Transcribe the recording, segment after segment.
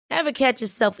Ever catch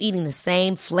yourself eating the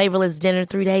same flavorless dinner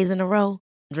 3 days in a row?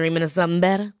 Dreaming of something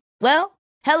better? Well,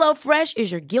 HelloFresh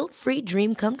is your guilt-free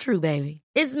dream come true, baby.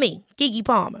 It's me, Keke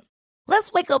Palmer.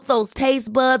 Let's wake up those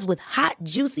taste buds with hot,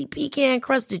 juicy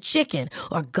pecan-crusted chicken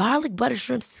or garlic butter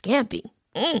shrimp scampi.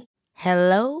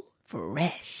 Hello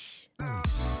Fresh.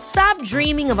 Stop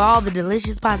dreaming of all the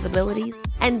delicious possibilities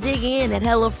and dig in at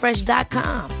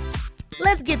HelloFresh.com.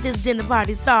 Let's get this dinner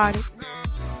party started.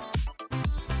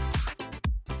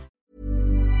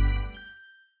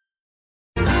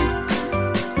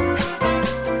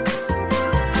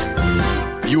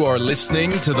 You are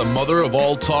listening to the Mother of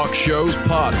All Talk Shows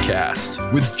podcast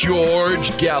with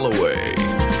George Galloway.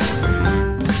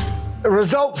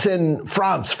 Results in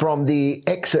France from the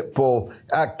exit poll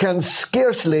can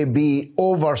scarcely be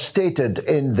overstated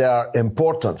in their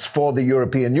importance for the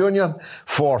European Union,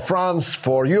 for France,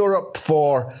 for Europe,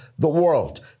 for the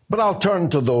world. But I'll turn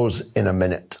to those in a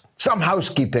minute. Some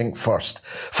housekeeping first.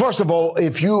 First of all,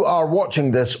 if you are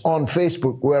watching this on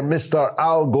Facebook, where Mr.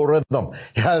 Algorithm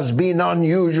has been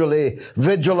unusually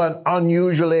vigilant,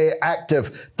 unusually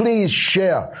active, please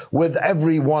share with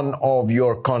every one of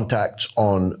your contacts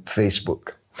on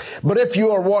Facebook. But if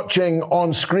you are watching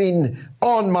on screen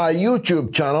on my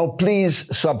YouTube channel, please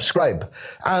subscribe.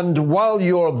 And while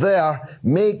you're there,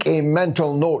 make a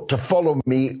mental note to follow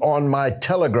me on my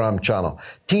Telegram channel,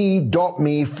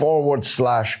 t.me/George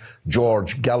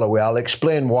Galloway. I'll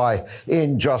explain why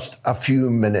in just a few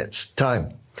minutes' time.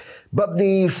 But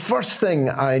the first thing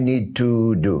I need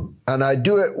to do, and I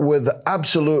do it with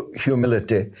absolute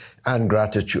humility and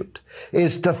gratitude,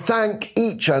 is to thank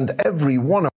each and every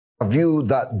one of you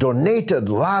that donated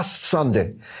last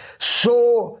Sunday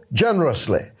so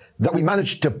generously that we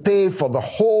managed to pay for the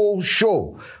whole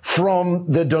show from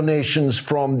the donations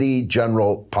from the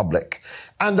general public.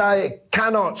 And I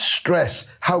cannot stress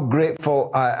how grateful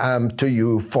I am to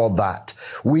you for that.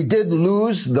 We did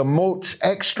lose the Moats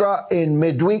Extra in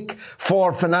midweek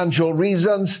for financial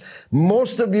reasons.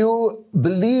 Most of you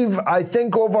believe, I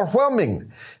think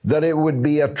overwhelming, that it would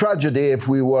be a tragedy if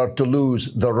we were to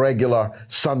lose the regular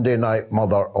Sunday night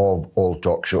Mother of All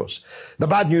Talk Shows. The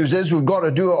bad news is we've got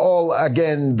to do it all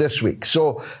again this week.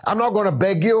 So I'm not going to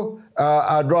beg you.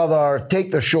 I'd rather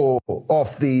take the show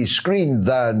off the screen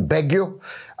than beg you.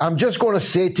 I'm just going to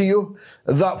say to you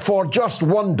that for just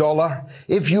 $1,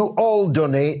 if you all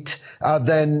donate,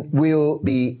 then we'll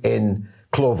be in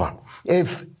clover.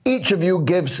 If each of you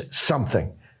gives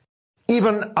something,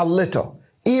 even a little,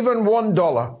 even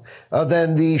 $1,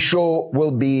 then the show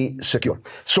will be secure.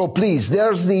 So please,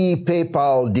 there's the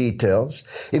PayPal details.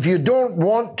 If you don't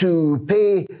want to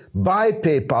pay by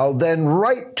PayPal, then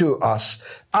write to us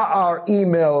at our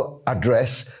email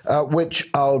address, which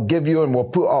I'll give you and we'll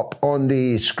put up on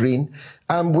the screen.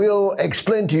 And we'll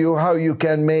explain to you how you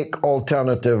can make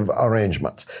alternative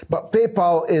arrangements. But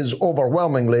PayPal is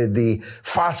overwhelmingly the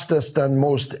fastest and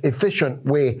most efficient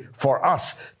way for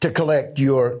us to collect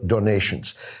your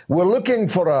donations. We're looking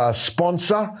for a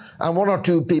sponsor, and one or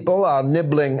two people are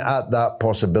nibbling at that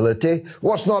possibility.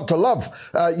 What's not to love?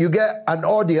 You get an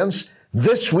audience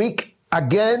this week,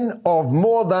 again, of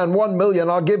more than 1 million.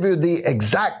 I'll give you the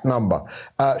exact number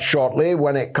shortly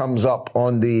when it comes up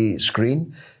on the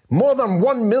screen. More than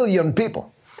 1 million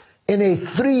people in a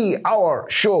 3-hour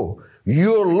show.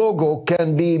 Your logo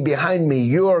can be behind me.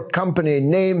 Your company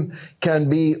name can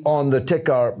be on the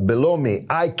ticker below me.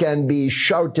 I can be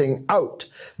shouting out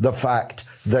the fact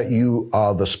that you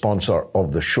are the sponsor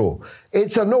of the show.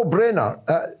 It's a no-brainer.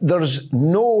 There's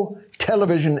no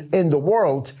television in the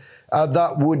world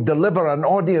that would deliver an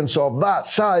audience of that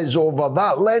size over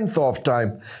that length of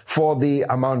time for the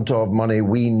amount of money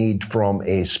we need from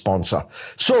a sponsor.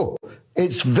 So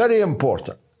it's very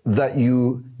important that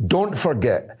you don't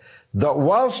forget that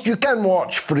whilst you can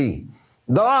watch free,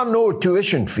 there are no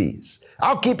tuition fees.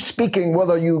 I'll keep speaking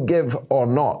whether you give or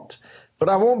not, but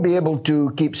I won't be able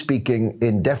to keep speaking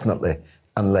indefinitely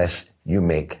unless you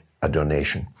make a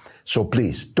donation. So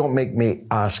please, don't make me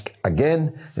ask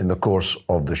again in the course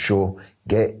of the show.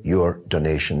 Get your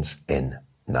donations in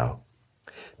now.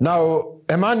 Now,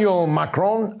 Emmanuel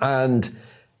Macron and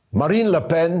Marine Le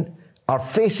Pen are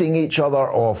facing each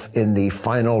other off in the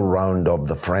final round of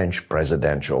the French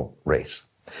presidential race.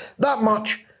 That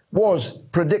much was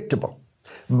predictable,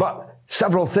 but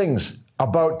several things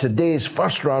about today's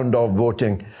first round of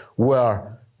voting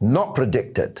were not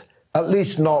predicted, at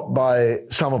least not by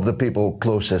some of the people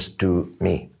closest to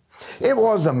me. It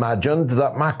was imagined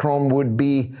that Macron would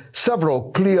be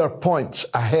several clear points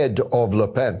ahead of Le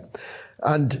Pen,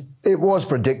 and it was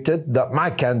predicted that my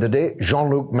candidate,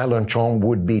 Jean-Luc Mélenchon,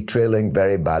 would be trailing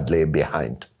very badly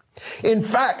behind. In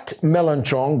fact,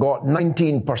 Mélenchon got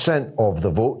 19% of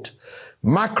the vote,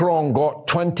 Macron got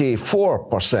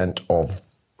 24% of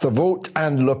the vote,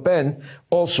 and Le Pen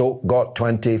also got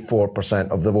 24%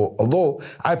 of the vote, although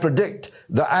I predict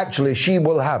that actually she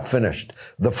will have finished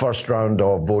the first round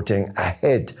of voting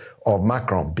ahead of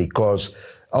Macron because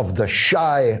of the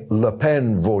shy Le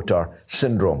Pen voter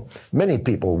syndrome. Many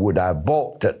people would have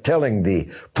balked at telling the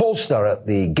pollster at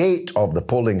the gate of the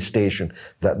polling station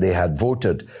that they had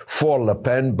voted for Le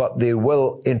Pen, but they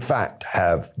will in fact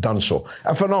have done so.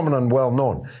 A phenomenon well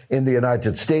known in the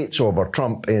United States over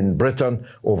Trump, in Britain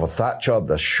over Thatcher.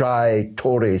 The shy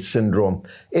Tory syndrome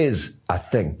is a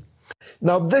thing.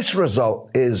 Now, this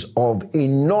result is of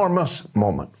enormous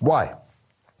moment. Why?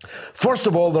 First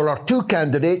of all, there are two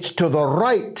candidates to the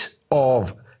right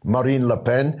of Marine Le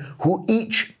Pen who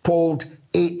each polled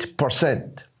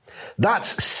 8%.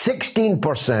 That's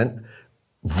 16%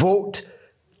 vote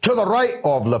to the right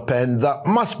of Le Pen that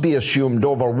must be assumed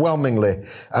overwhelmingly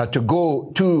to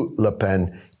go to Le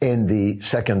Pen in the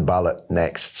second ballot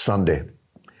next Sunday.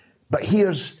 But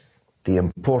here's the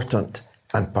important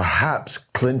and perhaps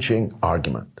clinching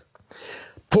argument.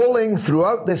 Polling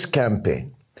throughout this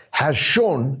campaign has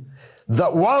shown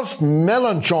that whilst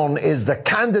Mélenchon is the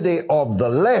candidate of the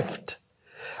left,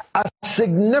 a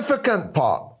significant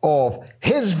part of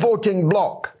his voting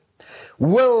bloc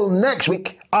will next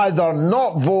week either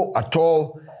not vote at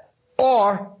all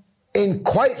or, in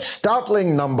quite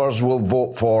startling numbers, will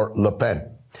vote for Le Pen.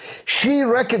 She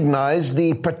recognized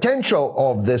the potential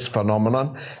of this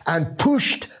phenomenon and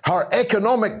pushed her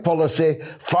economic policy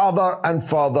farther and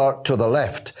farther to the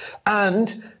left.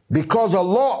 And because a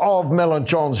lot of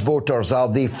Mélenchon's voters are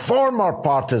the former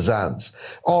partisans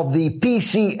of the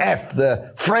PCF,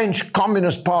 the French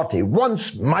Communist Party,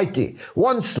 once mighty,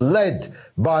 once led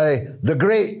by the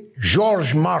great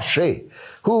Georges Marchais,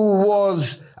 who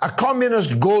was a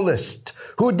communist Gaullist,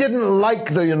 who didn't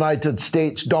like the United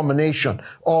States domination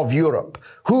of Europe,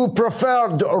 who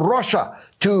preferred Russia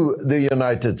to the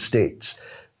United States.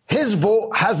 His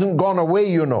vote hasn't gone away,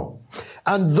 you know.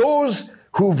 And those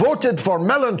who voted for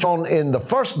Mélenchon in the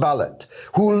first ballot,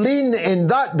 who lean in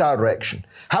that direction,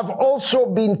 have also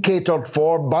been catered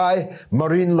for by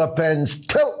Marine Le Pen's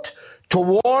tilt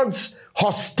towards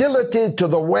hostility to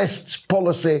the West's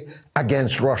policy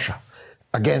against Russia.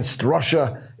 Against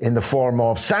Russia in the form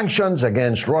of sanctions,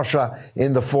 against Russia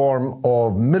in the form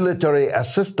of military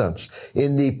assistance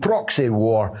in the proxy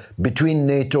war between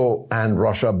NATO and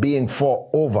Russia being fought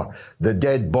over the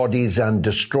dead bodies and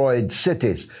destroyed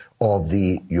cities of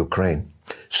the Ukraine.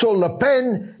 So Le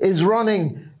Pen is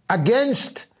running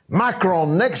against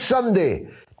Macron next Sunday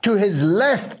to his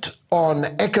left on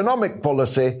economic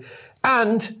policy,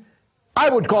 and I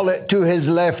would call it to his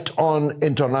left on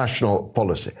international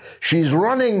policy. She's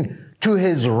running to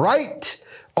his right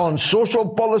on social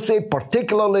policy,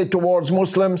 particularly towards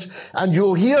Muslims, and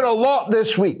you'll hear a lot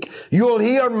this week. You'll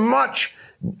hear much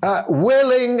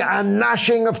wailing and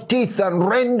gnashing of teeth and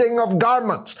rending of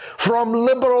garments from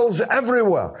liberals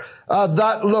everywhere,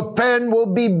 that Le Pen will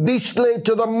be beastly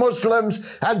to the Muslims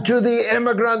and to the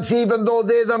immigrants, even though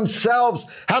they themselves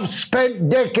have spent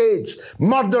decades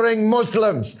murdering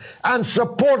Muslims and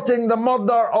supporting the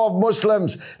murder of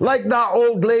Muslims, like that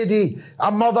old lady,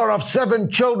 a mother of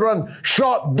 7 children,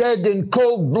 shot dead in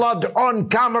cold blood on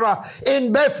camera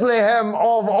in Bethlehem,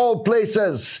 of all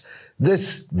places,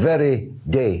 this very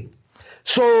day.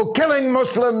 So killing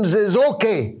Muslims is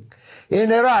okay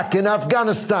in Iraq, in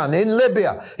Afghanistan, in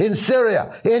Libya, in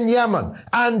Syria, in Yemen,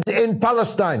 and in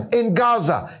Palestine, in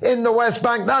Gaza, in the West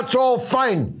Bank. That's all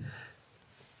fine.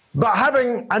 But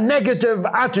having a negative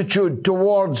attitude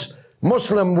towards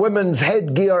Muslim women's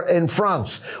headgear in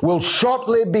France will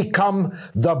shortly become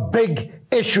the big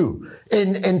issue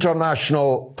in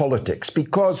international politics,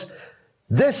 because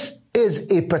this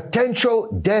is a potential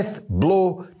death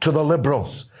blow to the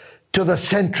liberals, to the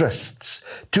centrists,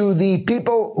 to the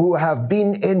people who have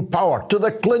been in power, to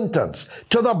the Clintons,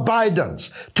 to the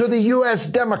Bidens, to the US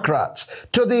Democrats,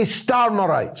 to the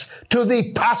Starmerites, to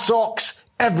the PASOKs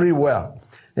everywhere.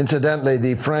 Incidentally,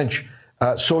 the French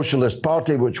Socialist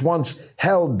Party, which once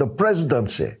held the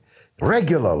presidency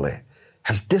regularly,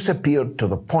 has disappeared to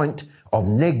the point of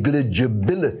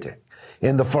negligibility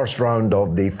in the first round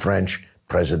of the French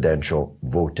presidential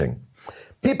voting.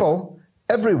 People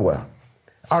everywhere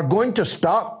are going to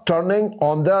start turning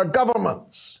on their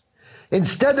governments.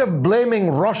 Instead of blaming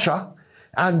Russia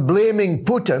and blaming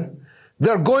Putin,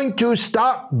 they're going to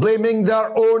start blaming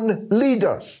their own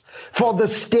leaders for the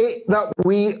state that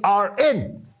we are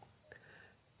in.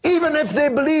 Even if they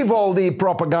believe all the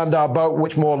propaganda about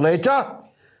which more later,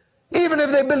 Even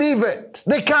if they believe it,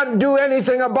 they can't do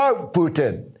anything about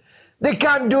Putin. They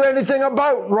can't do anything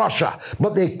about Russia,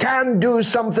 but they can do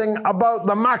something about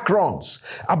the Macrons,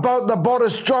 about the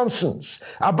Boris Johnsons,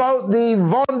 about the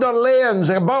von der Leyens,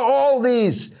 about all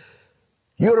these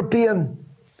European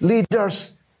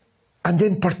leaders. And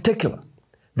in particular,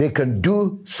 they can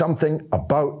do something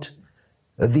about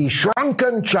the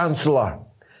shrunken Chancellor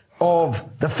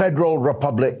of the Federal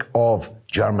Republic of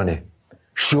Germany,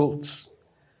 Schulz.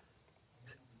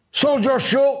 Soldier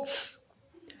Schulz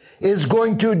is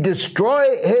going to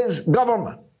destroy his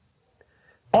government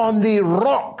on the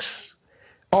rocks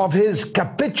of his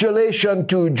capitulation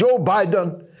to Joe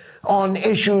Biden on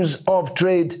issues of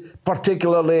trade,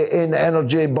 particularly in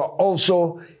energy, but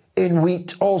also in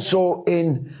wheat, also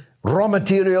in raw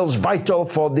materials vital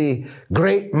for the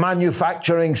great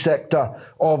manufacturing sector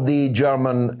of the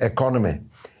German economy.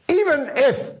 Even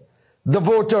if the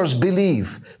voters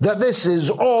believe that this is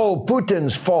all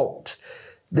Putin's fault,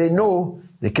 they know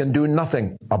they can do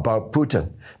nothing about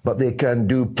Putin, but they can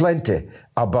do plenty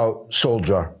about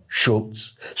Soldier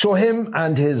Schulz. So him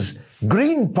and his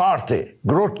Green Party,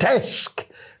 grotesque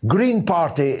Green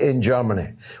Party in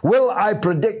Germany, will, I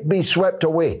predict, be swept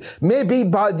away, maybe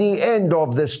by the end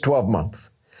of this 12-month,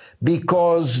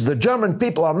 because the German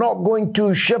people are not going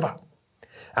to shiver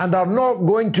and are not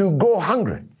going to go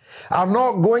hungry, are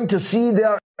not going to see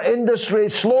their industry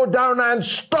slow down and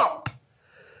stop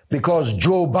because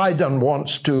Joe Biden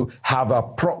wants to have a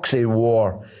proxy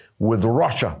war with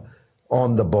Russia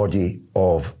on the body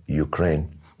of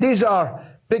Ukraine. These are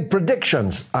big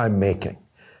predictions I'm making.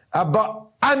 But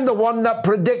I'm the one that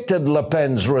predicted Le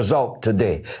Pen's result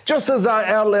today, just as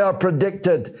I earlier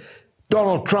predicted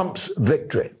Donald Trump's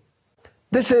victory.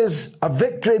 This is a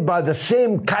victory by the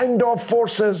same kind of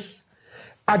forces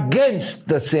against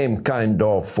the same kind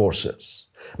of forces.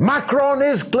 Macron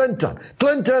is Clinton.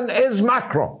 Clinton is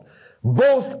Macron.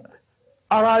 Both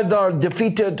are either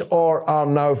defeated or are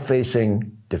now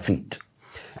facing defeat.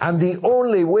 And the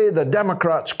only way the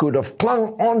Democrats could have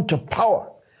clung on to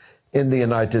power in the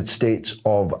United States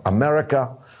of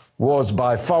America was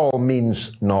by foul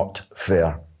means not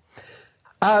fair,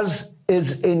 as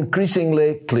is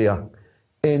increasingly clear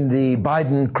in the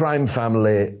Biden crime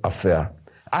family affair.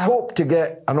 I hope to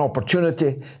get an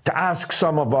opportunity to ask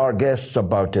some of our guests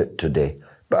about it today,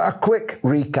 but a quick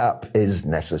recap is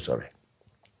necessary.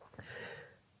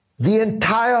 The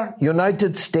entire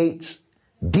United States,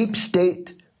 deep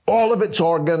state, all of its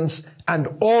organs, and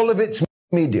all of its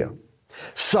media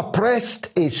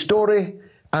suppressed a story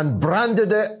and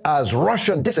branded it as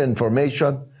Russian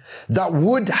disinformation that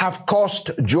would have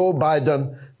cost Joe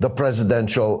Biden the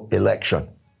presidential election.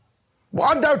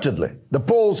 Well, undoubtedly, the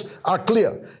polls are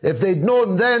clear. If they'd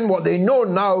known then what they know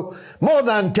now, more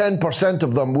than 10%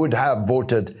 of them would have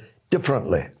voted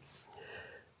differently.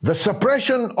 The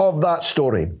suppression of that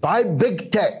story by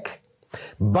big tech,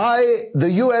 by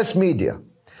the US media,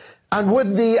 and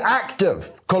with the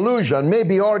active collusion,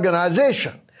 maybe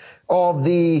organization, of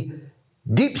the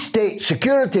deep state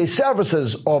security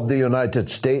services of the United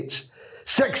States,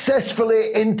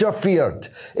 successfully interfered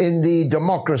in the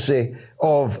democracy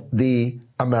of the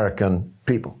American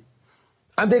people.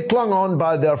 And they clung on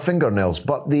by their fingernails,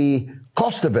 but the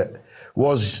cost of it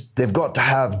was they've got to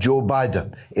have Joe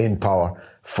Biden in power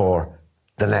for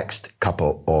the next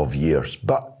couple of years.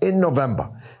 But in November,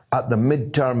 at the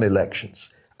midterm elections,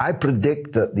 I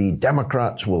predict that the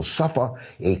Democrats will suffer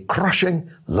a crushing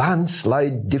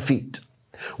landslide defeat,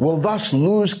 will thus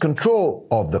lose control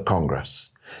of the Congress,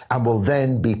 and will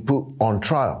then be put on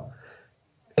trial.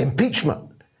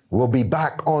 Impeachment will be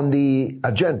back on the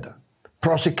agenda.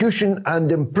 Prosecution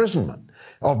and imprisonment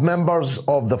of members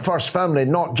of the first family,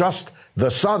 not just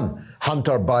the son,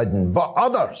 Hunter Biden, but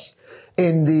others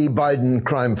in the Biden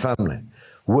crime family,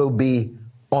 will be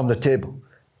on the table,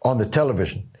 on the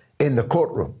television, in the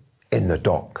courtroom, in the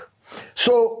dock.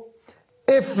 So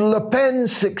if Le Pen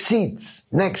succeeds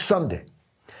next Sunday,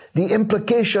 the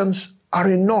implications are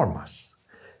enormous.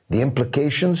 The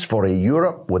implications for a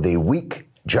Europe with a weak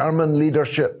German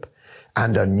leadership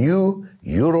and a new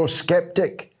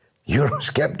Eurosceptic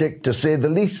to say the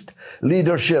least,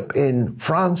 leadership in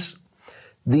France,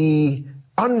 the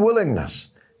unwillingness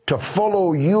to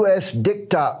follow US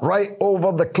diktat right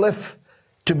over the cliff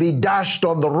to be dashed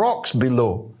on the rocks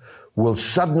below will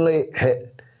suddenly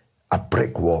hit a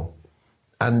brick wall.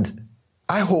 And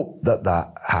I hope that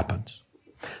that happens.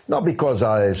 Not because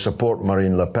I support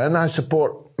Marine Le Pen, I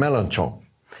support Mélenchon.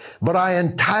 But I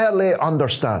entirely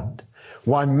understand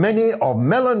why many of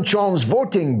Mélenchon's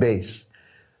voting base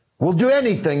will do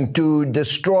anything to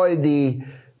destroy the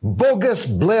bogus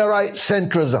Blairite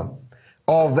centrism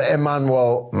of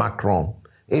Emmanuel Macron,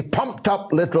 a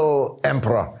pumped-up little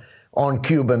emperor on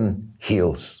Cuban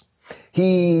heels.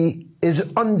 He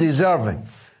is undeserving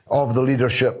of the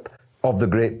leadership of the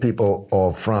great people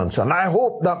of France. And I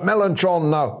hope that Mélenchon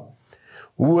now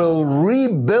will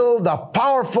rebuild a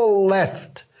powerful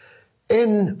left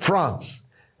in France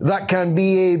that can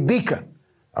be a beacon,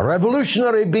 a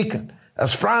revolutionary beacon,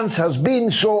 as France has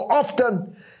been so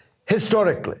often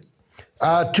historically,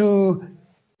 to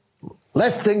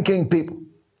left-thinking people,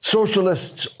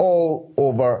 socialists all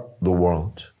over the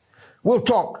world. We'll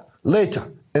talk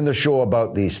later in the show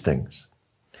about these things.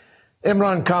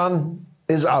 Imran Khan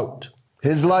is out.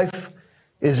 His life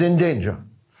is in danger.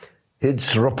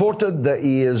 It's reported that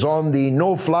he is on the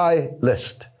no-fly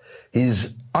list.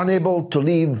 He's unable to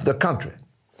leave the country.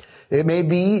 It may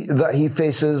be that he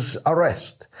faces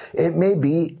arrest. It may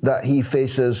be that he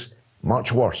faces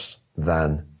much worse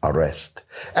than arrest.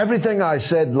 Everything I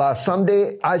said last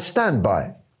Sunday, I stand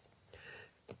by.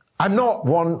 I'm not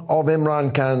one of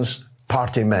Imran Khan's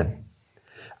party men.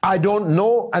 I don't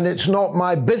know, and it's not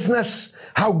my business,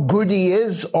 how good he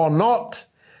is or not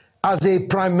as a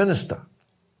prime minister.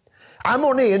 I'm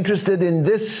only interested in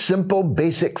this simple,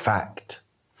 basic fact.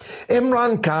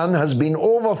 Imran Khan has been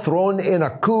overthrown in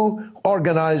a coup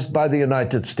organized by the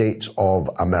United States of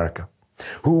America,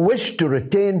 who wish to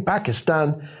retain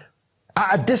Pakistan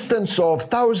at a distance of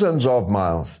thousands of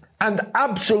miles and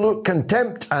absolute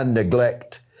contempt and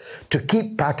neglect to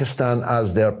keep Pakistan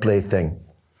as their plaything.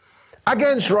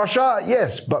 Against Russia,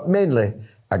 yes, but mainly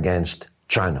against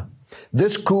China.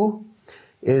 This coup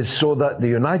is so that the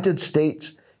United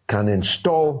States can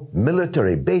install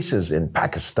military bases in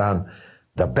Pakistan,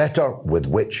 the better with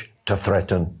which to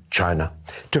threaten China,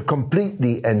 to complete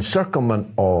the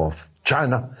encirclement of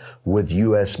China with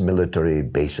US military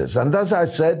bases. And as I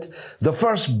said, the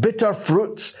first bitter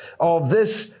fruits of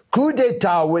this coup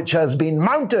d'etat, which has been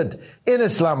mounted in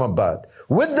Islamabad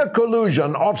with the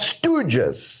collusion of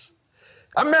stooges,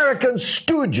 American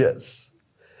stooges,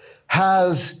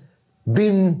 has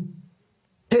been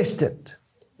tasted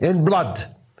in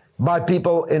blood by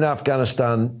people in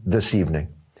Afghanistan this evening.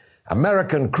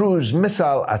 American cruise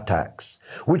missile attacks,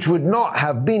 which would not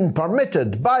have been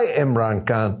permitted by Imran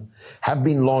Khan, have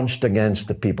been launched against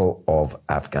the people of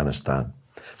Afghanistan.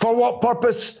 For what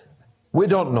purpose? We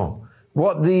don't know.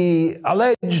 What the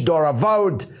alleged or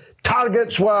avowed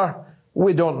targets were,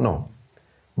 we don't know.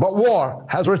 But war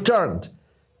has returned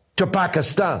to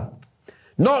Pakistan.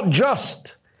 Not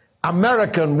just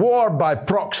American war by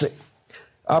proxy,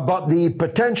 but the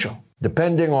potential,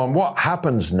 depending on what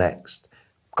happens next,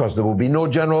 because there will be no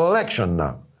general election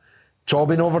now. It's all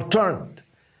been overturned.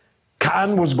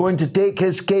 Khan was going to take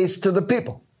his case to the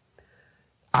people.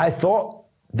 I thought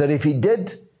that if he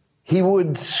did, he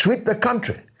would sweep the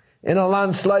country in a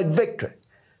landslide victory.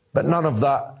 But none of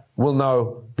that will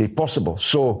now be possible.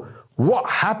 So what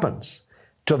happens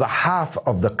to the half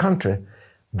of the country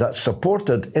that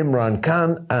supported Imran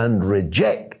Khan and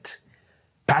reject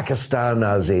Pakistan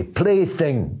as a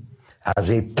plaything,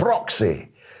 as a proxy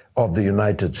of the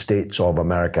United States of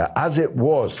America, as it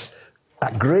was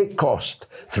at great cost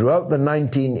throughout the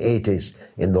 1980s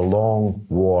in the long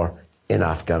war in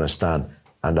Afghanistan?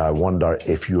 And I wonder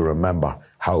if you remember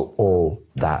how all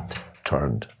that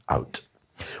turned out.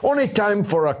 Only time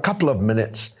for a couple of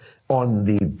minutes on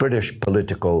the British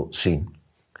political scene.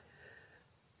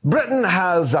 Britain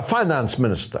has a finance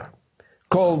minister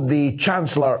called the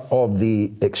Chancellor of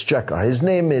the Exchequer. His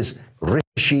name is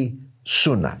Rishi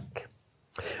Sunak.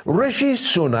 Rishi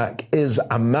Sunak is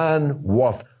a man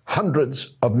worth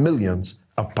hundreds of millions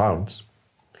of pounds.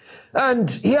 And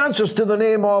he answers to the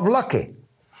name of Lucky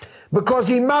because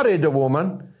he married a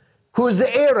woman who is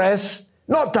the heiress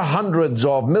not to hundreds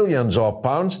of millions of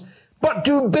pounds, but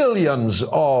to billions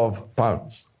of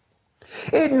pounds.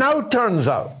 It now turns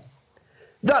out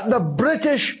that the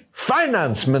British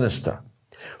finance minister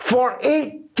for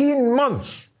 18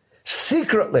 months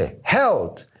secretly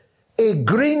held a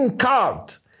green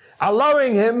card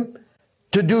allowing him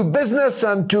to do business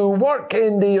and to work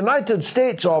in the United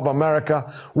States of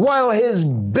America while his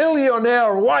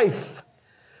billionaire wife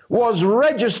was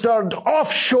registered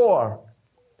offshore,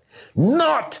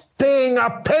 not paying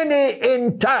a penny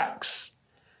in tax,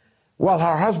 while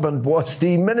her husband was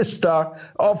the Minister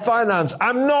of Finance.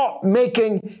 I'm not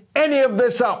making any of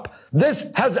this up.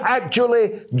 This has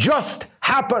actually just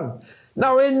happened.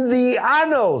 Now, in the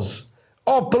annals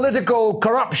of political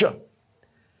corruption,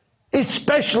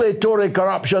 especially Tory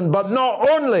corruption, but not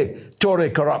only Tory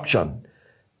corruption,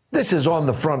 this is on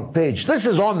the front page. This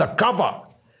is on the cover.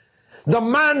 The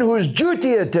man whose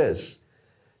duty it is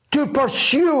to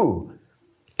pursue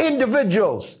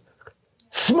individuals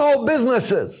small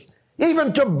businesses,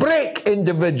 even to break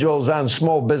individuals and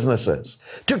small businesses,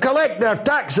 to collect their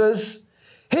taxes.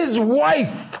 His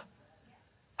wife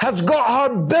has got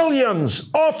her billions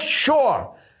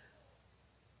offshore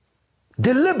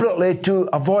deliberately to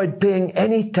avoid paying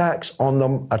any tax on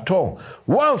them at all,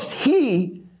 whilst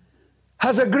he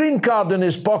has a green card in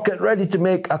his pocket ready to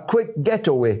make a quick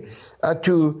getaway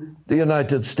to the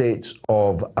United States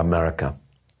of America.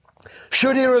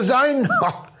 Should he resign?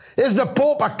 Is the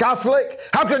Pope a Catholic?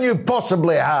 How can you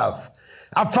possibly have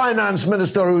a finance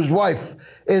minister whose wife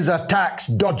is a tax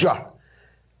dodger?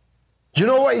 Do you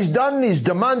know what he's done? He's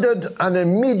demanded an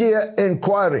immediate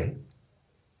inquiry.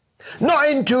 Not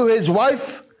into his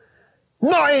wife,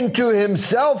 not into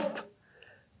himself,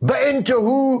 but into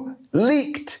who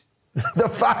leaked the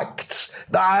facts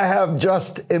that I have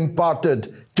just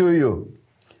imparted to you.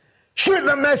 Shoot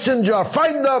the messenger,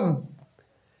 find them,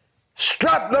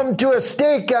 strap them to a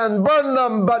stake and burn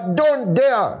them, but don't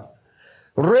dare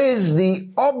raise the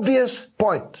obvious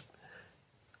point.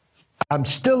 I'm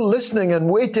still listening and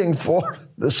waiting for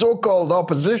the so-called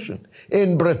opposition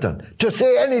in Britain to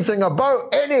say anything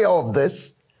about any of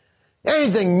this,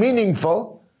 anything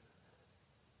meaningful.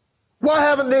 Why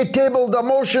haven't they tabled a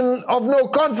motion of no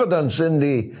confidence in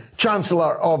the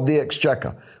Chancellor of the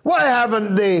Exchequer? Why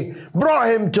haven't they brought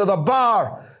him to the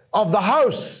bar of the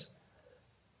House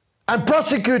and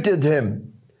prosecuted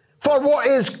him for what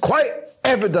is quite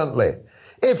evidently,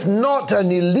 if not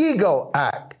an illegal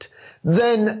act,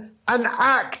 then an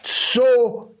act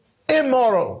so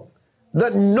immoral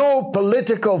that no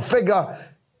political figure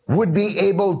would be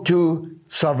able to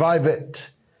survive it?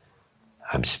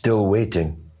 I'm still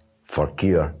waiting for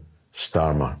Keir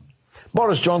Starmer.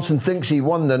 Boris Johnson thinks he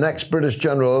won the next British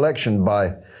general election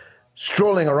by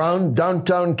strolling around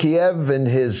downtown Kiev in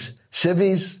his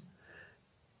civvies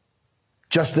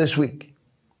just this week.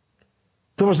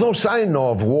 There was no sign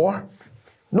of war,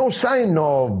 no sign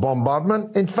of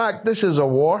bombardment. In fact, this is a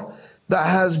war that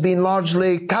has been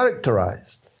largely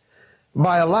characterized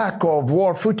by a lack of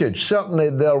war footage. Certainly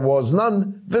there was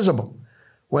none visible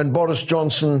when Boris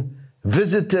Johnson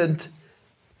visited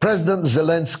President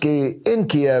Zelensky in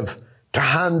Kiev to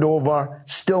hand over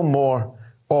still more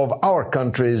of our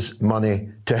country's money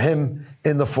to him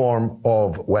in the form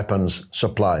of weapons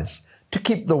supplies to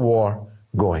keep the war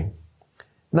going.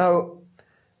 Now,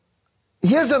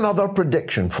 here's another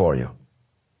prediction for you.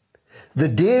 The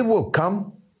day will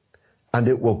come, and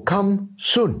it will come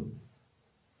soon,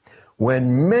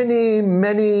 when many,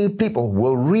 many people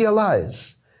will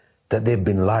realize that they've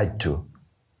been lied to,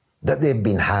 that they've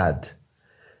been had.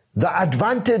 The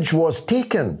advantage was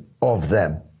taken of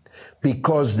them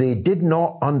because they did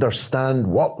not understand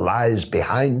what lies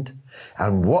behind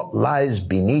and what lies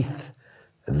beneath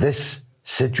this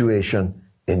situation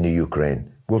in the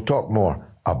Ukraine. We'll talk more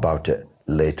about it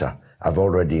later. I've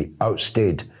already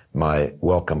outstayed my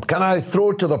welcome. Can I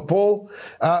throw to the poll?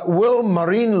 Will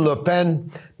Marine Le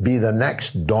Pen be the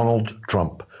next Donald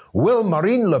Trump? Will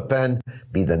Marine Le Pen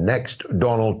be the next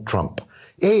Donald Trump?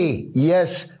 A,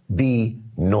 yes. B,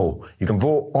 no. You can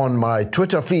vote on my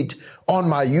Twitter feed, on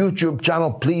my YouTube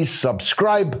channel. Please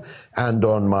subscribe. And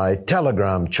on my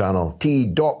Telegram channel,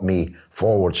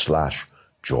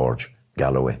 t.me/George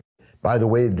Galloway. By the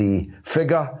way, the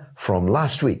figure from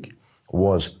last week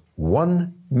was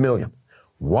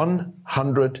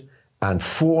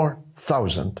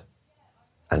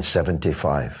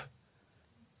 1,104,075.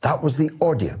 That was the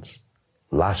audience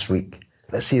last week.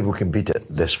 Let's see if we can beat it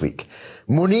this week.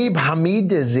 Munib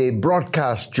Hamid is a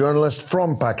broadcast journalist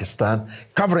from Pakistan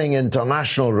covering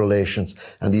international relations,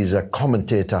 and he's a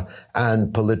commentator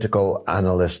and political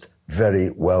analyst, very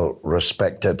well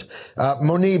respected.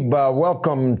 Munib,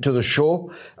 welcome to the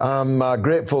show. I'm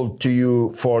grateful to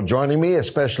you for joining me,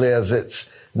 especially as it's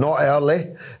not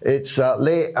early. It's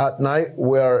late at night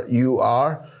where you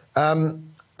are.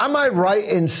 Am I right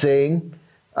in saying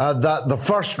that the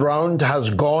first round has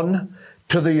gone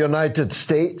to the United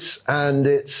States and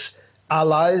its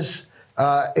allies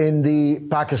in the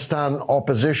Pakistan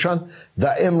opposition,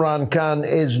 that Imran Khan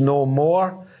is no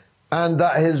more and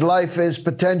that his life is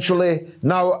potentially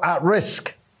now at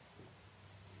risk?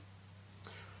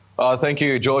 Thank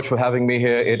you, George, for having me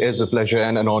here. It is a pleasure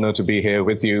and an honor to be here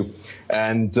with you.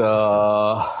 And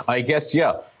I guess,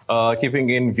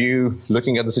 keeping in view,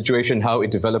 looking at the situation, how it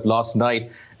developed last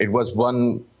night, it was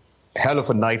one hell of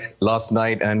a night last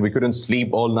night, and we couldn't sleep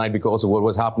all night because of what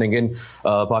was happening in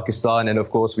Pakistan. And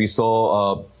of course, we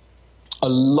saw a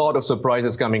lot of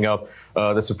surprises coming up.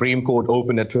 The Supreme Court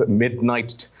opened at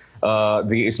midnight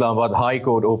the Islamabad High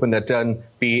Court opened at 10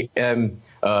 p.m.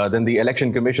 Then the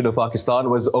Election Commission of Pakistan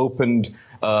was opened,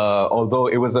 although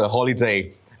it was a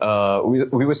holiday.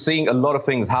 We were seeing a lot of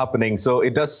things happening. So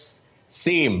it does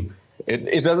seem,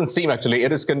 it doesn't seem actually,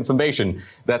 it is confirmation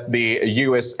that the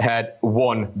US had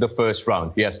won the first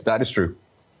round. Yes, that is true.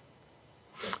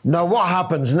 Now, what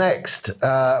happens next?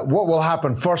 What will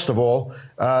happen, first of all,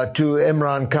 to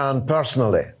Imran Khan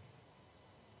personally?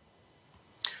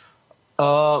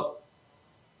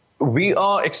 We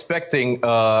are expecting,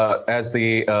 as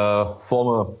the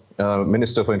former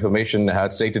Minister for Information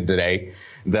had stated today,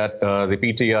 that the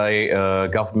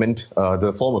PTI government,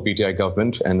 the former PTI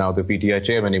government, and now the PTI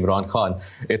chairman Imran Khan,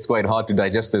 it's quite hard to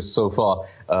digest this so far,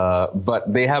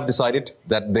 but they have decided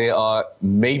that they are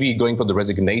maybe going for the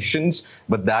resignations,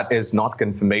 but that is not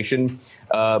confirmation.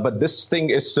 But this thing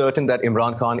is certain that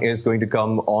Imran Khan is going to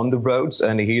come on the roads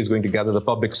and he is going to gather the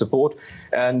public support.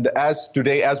 And as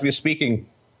today, as we're speaking,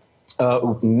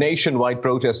 nationwide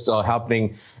protests are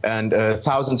happening, and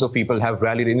thousands of people have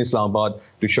rallied in Islamabad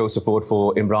to show support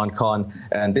for Imran Khan.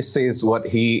 And this is what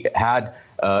he had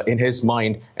in his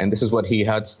mind, and this is what he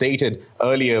had stated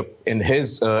earlier in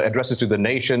his addresses to the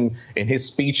nation, in his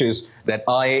speeches, that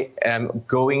I am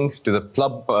going to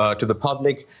the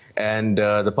public, and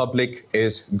the public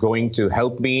is going to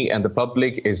help me, and the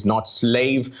public is not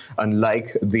slave,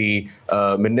 unlike the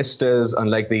ministers,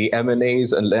 unlike the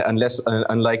MNAs,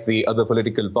 unlike the other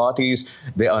political parties.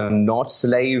 They are not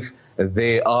slave.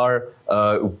 They are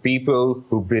people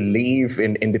who believe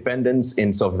in independence,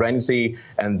 in sovereignty,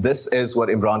 and this is what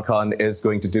Imran Khan is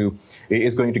going to do. He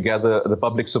is going to gather the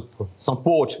public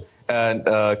support and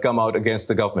come out against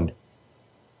the government.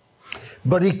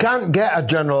 But he can't get a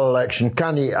general election,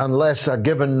 can he, unless a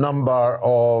given number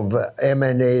of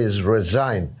MNAs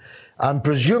resign? I'm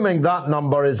presuming that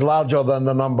number is larger than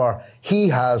the number he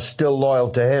has still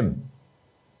loyal to him.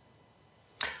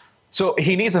 So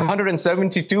he needs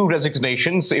 172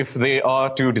 resignations if they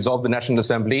are to dissolve the National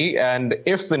Assembly. And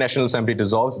if the National Assembly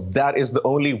dissolves, that is the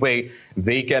only way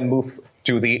they can move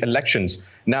to the elections.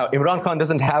 Now, Imran Khan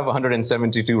doesn't have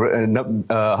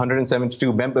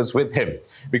 172 members with him,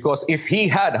 because if he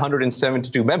had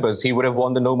 172 members, he would have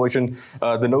won the no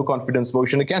confidence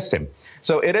motion against him.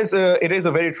 So it is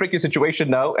a very tricky situation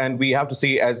now, and we have to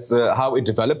see as how it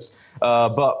develops.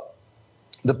 But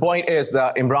the point is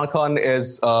that Imran Khan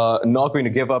is not going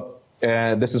to give up.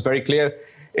 This is very clear.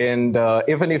 And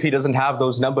even if he doesn't have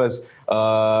those numbers,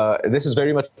 this is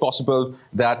very much possible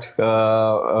that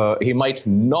he might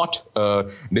not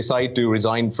decide to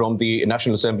resign from the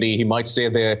National Assembly. He might stay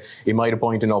there. He might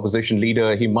appoint an opposition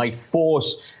leader. He might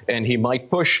force and he might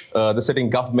push the sitting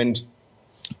government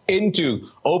into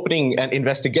opening an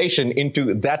investigation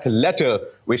into that letter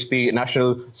which the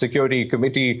National Security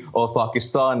Committee of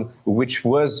Pakistan, which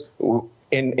was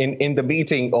in the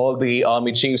meeting, all the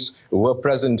army chiefs were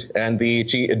present and the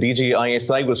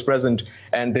DGISI was present,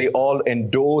 and they all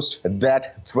endorsed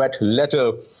that threat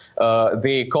letter.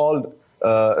 They called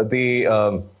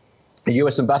the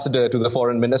U.S. ambassador to the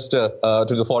foreign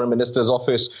minister's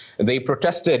office. They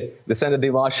protested the Senator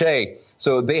Demarche.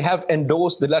 So they have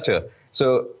endorsed the letter.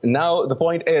 So now the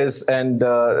point is, and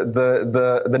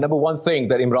the number one thing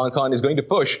that Imran Khan is going to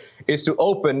push is to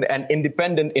open an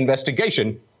independent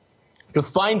investigation to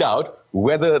find out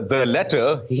whether the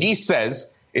letter he says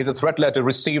is a threat letter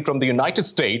received from the United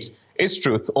States is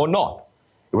truth or not,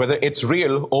 whether it's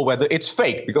real or whether it's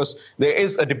fake, because there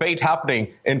is a debate happening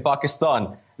in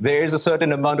Pakistan. There is a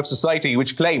certain amount of society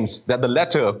which claims that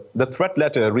the threat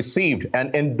letter received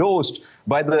and endorsed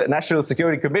by the National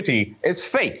Security Committee is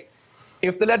fake.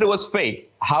 If the letter was fake,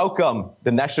 how come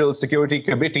the National Security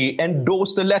Committee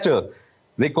endorsed the letter?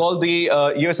 They called the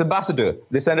U.S. ambassador,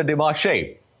 the Senator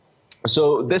Demarche.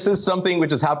 So this is something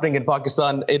which is happening in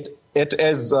Pakistan. It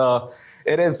is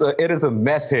a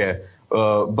mess here.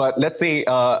 But let's see.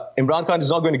 Imran Khan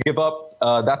is not going to give up.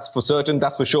 That's for certain.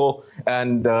 That's for sure.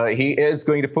 And he is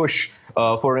going to push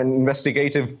for an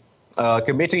investigative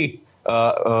committee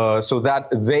so that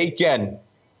they can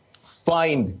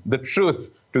find the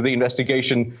truth to the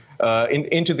investigation,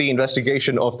 into the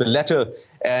investigation of the letter.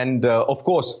 And of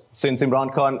course, since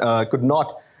Imran Khan could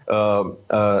not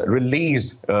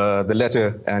release the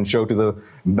letter and show to the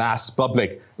mass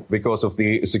public because of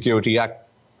the Security Act.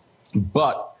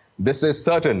 But this is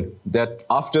certain that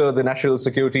after the National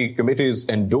Security Committee's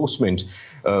endorsement,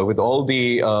 with all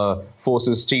the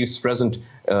forces chiefs present,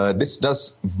 this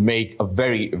does make a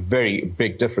very, very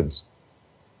big difference.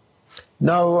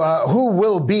 Now, who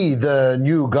will be the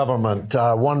new government?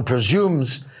 One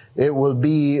presumes it will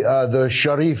be the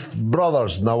Sharif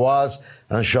brothers, Nawaz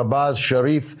and Shahbaz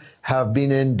Sharif. have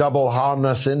been in double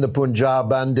harness in the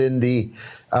Punjab and in the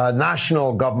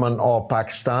national government of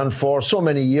Pakistan for so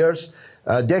many years,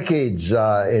 decades,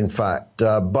 in fact.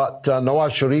 But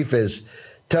Nawaz Sharif is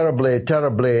terribly,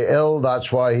 terribly ill.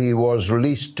 That's why he was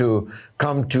released to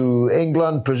come to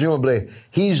England. Presumably,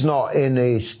 he's not in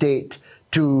a state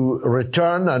to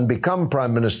return and become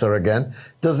Prime Minister again.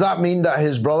 Does that mean that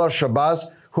his brother Shahbaz,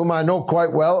 whom I know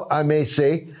quite well, I may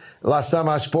say, last time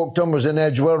I spoke to him was in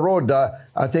Edgware Road.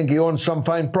 I think he owns some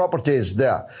fine properties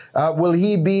there. Will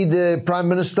he be the Prime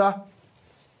Minister?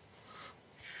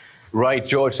 Right,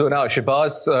 George. So now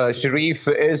Shahbaz Sharif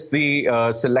is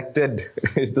the selected,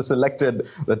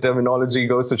 the terminology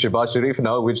goes to Shahbaz Sharif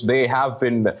now, which they have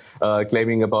been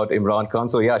claiming about Imran Khan.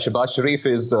 So yeah, Shahbaz Sharif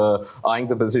is eyeing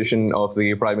the position of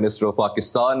the Prime Minister of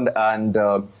Pakistan, and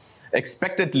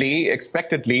expectedly,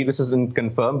 this isn't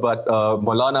confirmed, but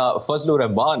Maulana Fazlur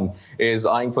Rahman is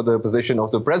eyeing for the position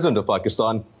of the President of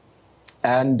Pakistan.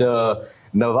 And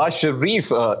Nawaz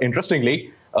Sharif,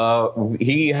 interestingly,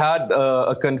 he had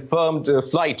a confirmed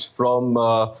flight from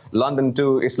London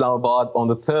to Islamabad on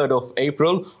the 3rd of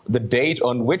April, the date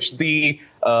on which the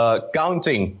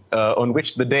counting, on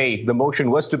which the day the motion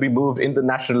was to be moved in the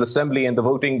National Assembly and the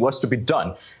voting was to be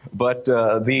done. But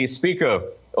the Speaker,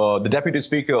 the Deputy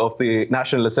Speaker of the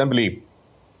National Assembly,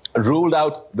 ruled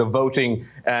out the voting,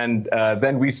 and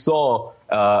then we saw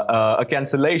a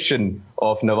cancellation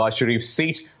of Nawaz Sharif's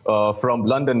seat from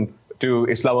London to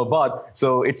Islamabad.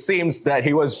 So it seems that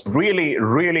he was really,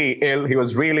 really ill. He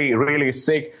was really, really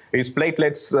sick. His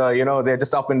platelets, they're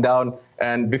just up and down.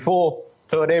 And before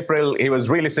 3rd April, he was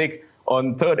really sick.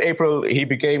 On 3rd April, he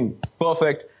became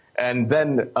perfect. And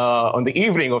then on the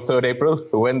evening of 3rd April,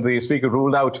 when the Speaker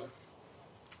ruled out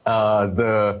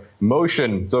the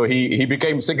motion, so he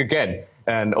became sick again.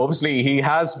 And obviously, he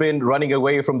has been running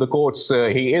away from the courts.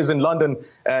 He is in London,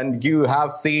 and you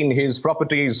have seen his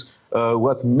properties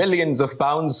worth millions of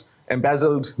pounds,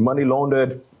 embezzled, money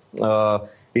laundered.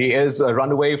 He is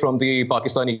run away from the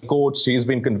Pakistani courts. He's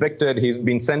been convicted. He's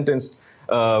been sentenced.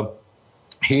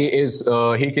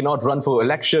 He cannot run for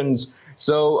elections.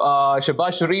 So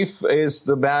Shahbaz Sharif is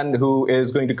the man who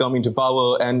is going to come into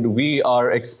power, and we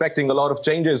are expecting a lot of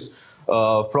changes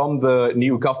from the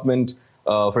new government.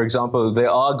 For example, they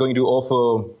are going to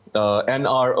offer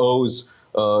NROs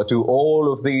to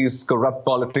all of these corrupt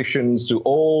politicians, to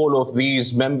all of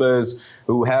these members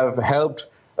who have helped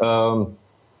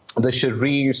the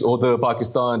Sharifs or the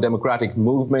Pakistan Democratic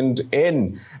Movement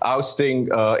in ousting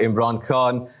Imran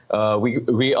Khan.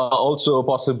 We are also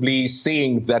possibly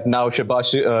seeing that now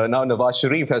Nawaz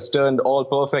Sharif has turned all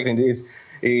perfect, and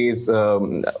he's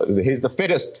the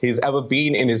fittest he's ever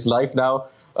been in his life now.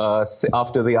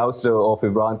 After the ouster of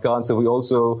Imran Khan. So we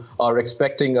also are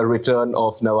expecting a return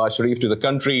of Nawaz Sharif to the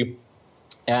country.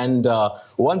 And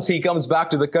once he comes back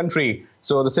to the country,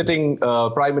 so the sitting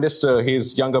Prime Minister,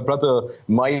 his younger brother,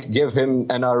 might give him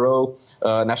NRO,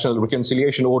 National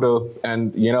Reconciliation Order,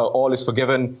 and, all is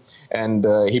forgiven. And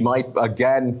he might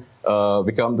again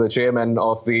become the chairman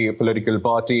of the political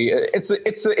party.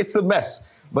 It's a mess.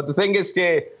 But the thing is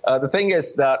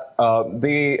that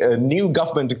the new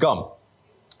government to come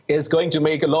is going to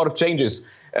make a lot of changes,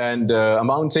 and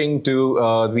amounting to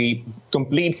the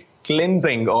complete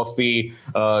cleansing of the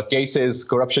cases,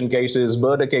 corruption cases,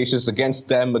 murder cases against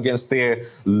them, against their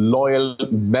loyal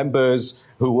members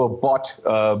who were bought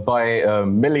by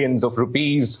millions of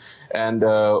rupees, and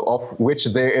of which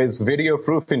there is video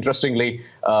proof, interestingly.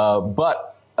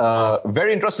 But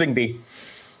very interestingly,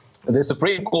 the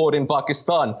Supreme Court in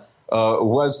Pakistan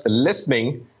was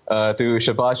listening to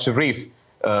Shahbaz Sharif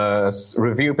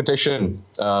review petition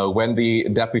when the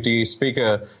Deputy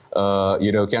Speaker,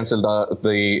 cancelled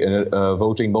the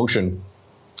voting motion.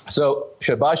 So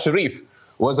Shahbaz Sharif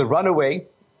was a runaway.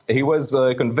 He was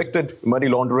a convicted money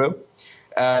launderer,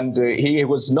 and he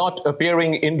was not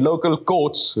appearing in local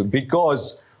courts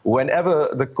because whenever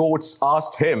the courts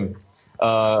asked him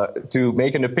to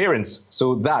make an appearance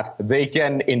so that they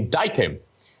can indict him,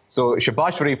 so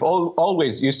Shahbaz Sharif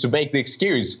always used to make the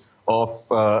excuse of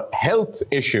health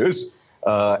issues,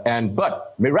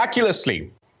 but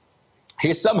miraculously,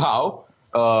 he somehow,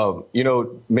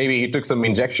 maybe he took some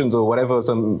injections or whatever,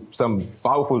 some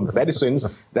powerful medicines,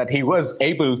 that he was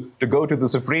able to go to the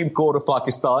Supreme Court of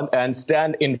Pakistan and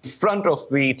stand in front of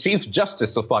the Chief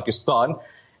Justice of Pakistan.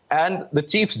 And the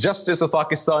Chief Justice of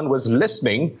Pakistan was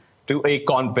listening to a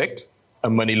convict, a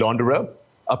money launderer,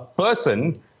 a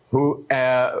person who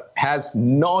has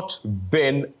not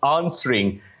been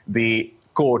answering the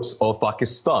courts of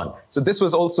Pakistan. So this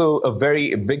was also a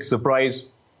very big surprise.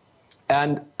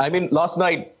 And last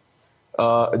night,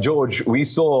 George, we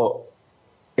saw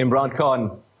Imran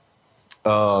Khan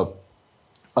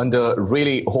under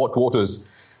really hot waters.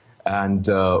 And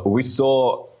we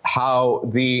saw how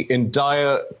the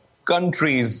entire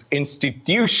country's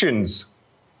institutions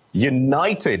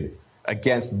united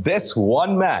against this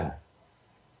one man.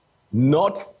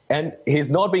 And he's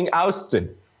not being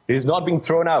ousted. He's not being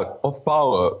thrown out of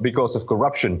power because of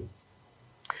corruption.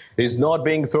 He's not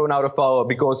being thrown out of power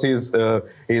because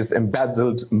he's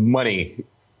embezzled money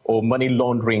or money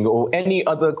laundering or any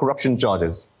other corruption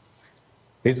charges.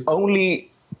 His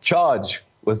only charge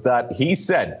was that he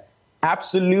said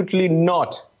absolutely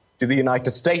not to the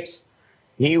United States.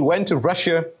 He went to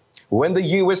Russia when the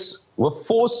US were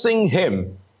forcing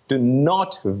him to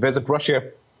not visit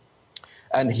Russia.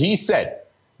 And he said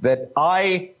that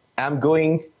I am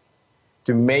going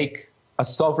to make a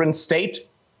sovereign state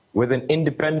with an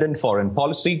independent foreign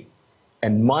policy.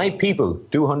 And my people,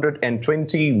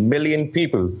 220 million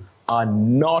people, are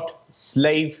not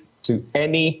slave to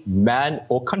any man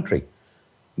or country.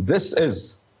 This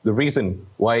is the reason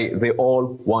why they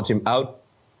all want him out.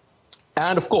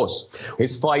 And of course,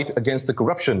 his fight against the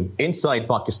corruption inside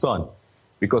Pakistan.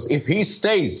 Because if he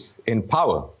stays in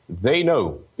power, they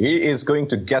know he is going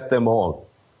to get them all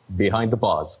behind the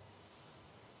bars.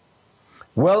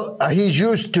 Well, he's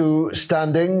used to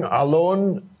standing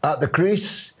alone at the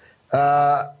crease,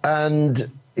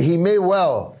 and he may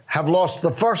well have lost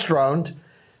the first round,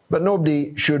 but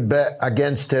nobody should bet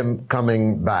against him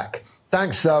coming back.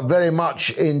 Thanks very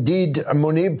much indeed,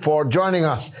 Munib, for joining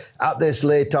us at this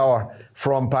late hour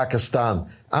from Pakistan.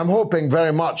 I'm hoping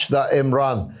very much that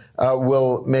Imran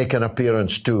will make an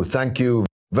appearance too. Thank you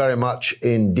very much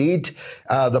indeed.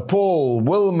 The poll,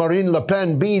 will Marine Le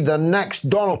Pen be the next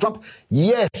Donald Trump?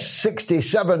 Yes,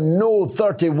 67, no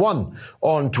 31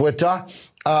 on Twitter.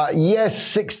 Yes,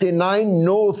 69,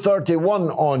 no 31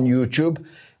 on YouTube.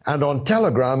 And on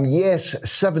Telegram, yes,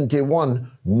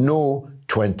 71, no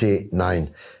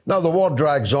 29. Now, the war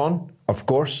drags on, of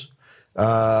course.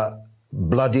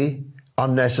 Bloody,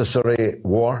 unnecessary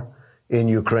war in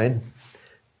Ukraine.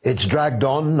 It's dragged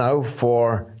on now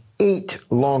for 8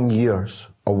 long years,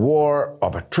 a war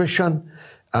of attrition,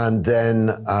 and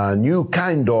then a new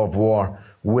kind of war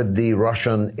with the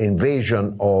Russian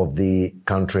invasion of the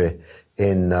country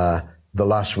in the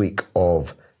last week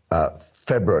of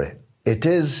February. It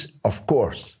is, of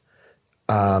course,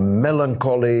 a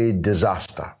melancholy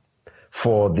disaster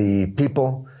for the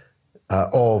people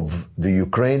of the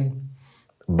Ukraine,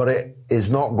 but it is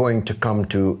not going to come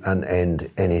to an end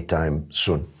anytime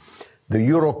soon. The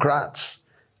Eurocrats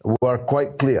were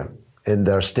quite clear in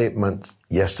their statement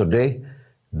yesterday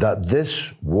that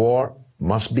this war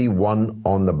must be won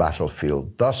on the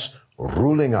battlefield, thus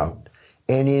ruling out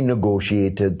any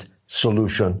negotiated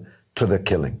solution to the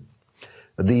killing.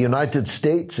 The United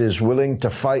States is willing to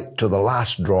fight to the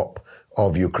last drop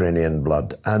of Ukrainian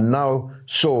blood, and now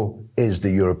so is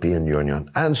the European Union,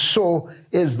 and so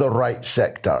is the right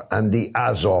sector and the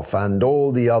Azov and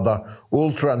all the other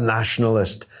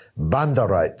ultra-nationalist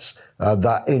Banderites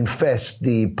that infest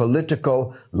the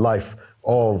political life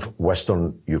of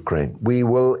Western Ukraine. We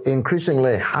will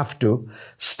increasingly have to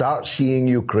start seeing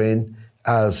Ukraine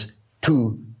as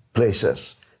two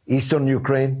places. Eastern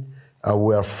Ukraine,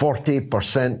 where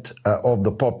 40% of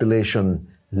the population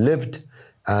lived,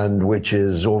 and which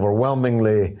is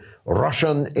overwhelmingly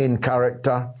Russian in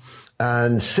character,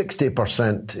 and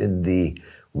 60% in the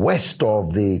west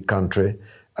of the country,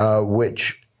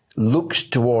 which looks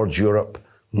towards Europe,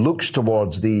 looks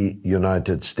towards the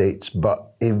United States,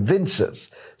 but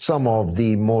evinces some of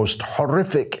the most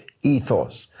horrific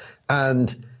ethos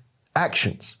and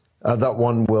actions that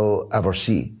one will ever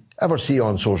see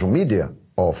on social media,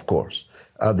 of course.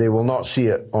 They will not see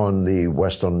it on the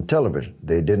Western television.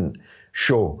 They didn't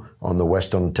show on the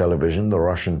Western television the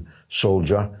Russian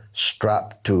soldier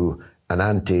strapped to an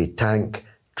anti-tank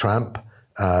tramp,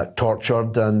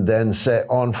 tortured and then set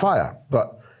on fire.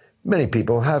 But many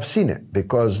people have seen it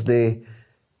because they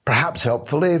perhaps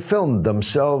helpfully filmed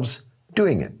themselves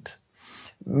doing it.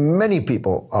 Many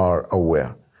people are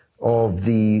aware of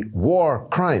the war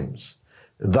crimes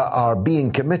that are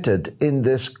being committed in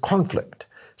this conflict.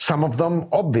 Some of them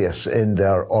obvious in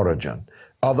their origin,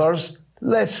 others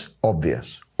less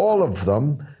obvious, all of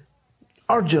them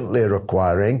urgently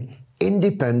requiring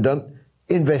independent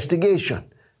investigation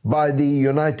by the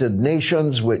United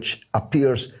Nations, which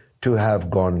appears to have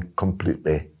gone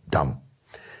completely dumb.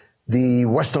 The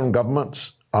Western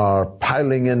governments are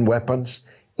piling in weapons,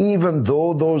 even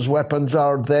though those weapons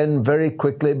are then very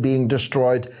quickly being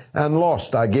destroyed and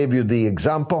lost. I gave you the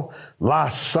example.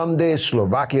 Last Sunday,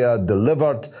 Slovakia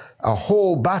delivered a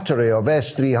whole battery of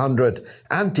S-300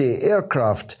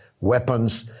 anti-aircraft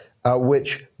weapons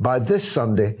which by this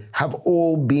Sunday have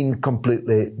all been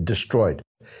completely destroyed.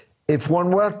 If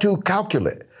one were to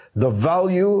calculate the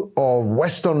value of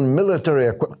Western military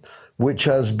equipment which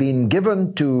has been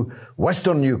given to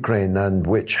Western Ukraine and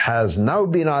which has now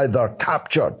been either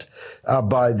captured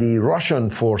by the Russian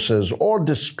forces or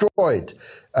destroyed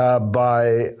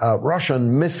by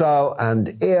Russian missile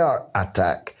and air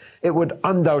attack, it would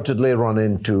undoubtedly run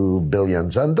into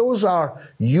billions. And those are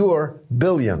your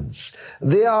billions.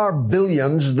 They are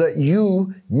billions that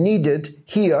you needed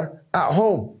here at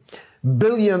home.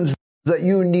 Billions that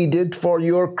you needed for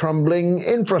your crumbling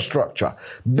infrastructure.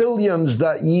 Billions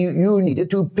that you needed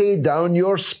to pay down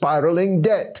your spiraling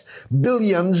debt.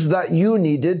 Billions that you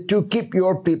needed to keep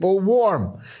your people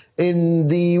warm in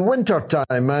the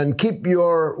wintertime and keep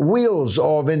your wheels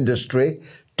of industry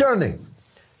turning.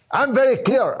 I'm very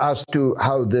clear as to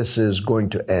how this is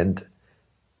going to end.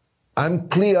 I'm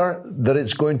clear that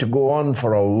it's going to go on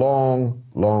for a long,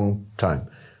 long time.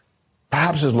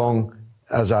 Perhaps as long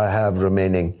as I have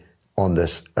remaining on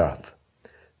this earth.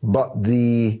 But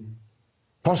the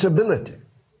possibility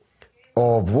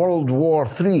of World War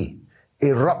III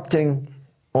erupting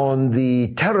on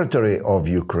the territory of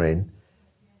Ukraine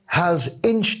has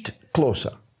inched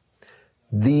closer.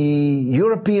 The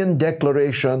European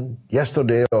declaration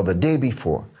yesterday or the day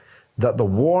before that the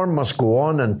war must go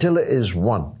on until it is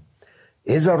won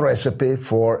is a recipe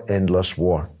for endless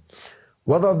war.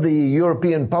 Whether the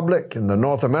European public and the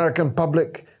North American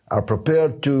public are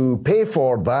prepared to pay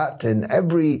for that in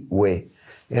every way,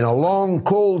 in a long,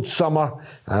 cold summer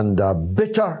and a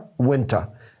bitter winter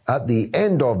at the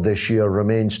end of this year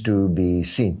remains to be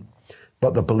seen.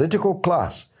 But the political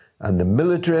class and the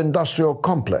military-industrial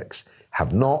complex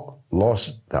have not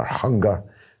lost their hunger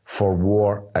for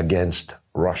war against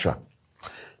Russia.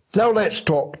 Now let's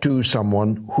talk to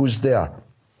someone who's there.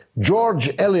 George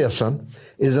Eliasson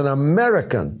is an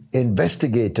American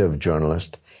investigative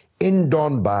journalist in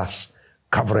Donbass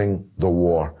covering the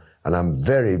war. And I'm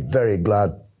very, very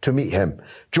glad to meet him.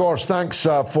 George, thanks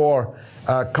for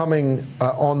coming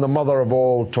on the Mother of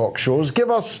All talk shows. Give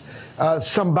us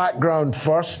some background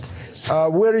first.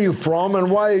 Where are you from and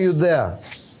why are you there?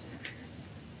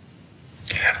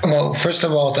 Well, first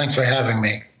of all, thanks for having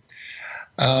me.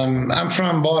 I'm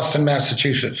from Boston,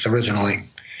 Massachusetts originally.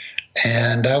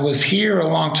 And I was here a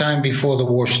long time before the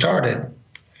war started.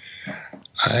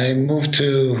 I moved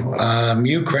to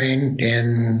Ukraine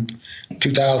in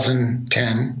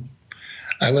 2010.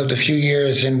 I lived a few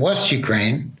years in West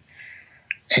Ukraine,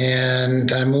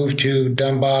 and I moved to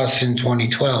Donbass in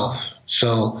 2012.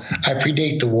 So I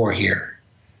predate the war here,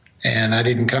 and I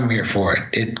didn't come here for it.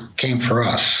 It came for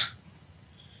us.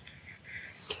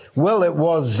 Well, it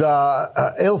was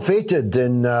ill-fated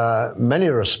in many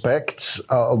respects,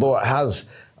 although it has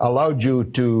allowed you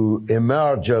to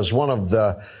emerge as one of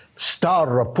the star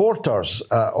reporters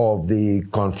of the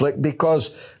conflict,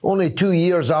 because only 2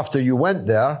 years after you went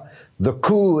there, the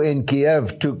coup in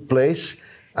Kiev took place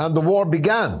and the war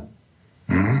began.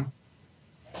 Mm-hmm.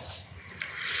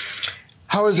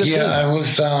 How has it been? Yeah,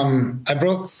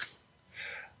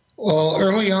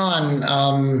 early on,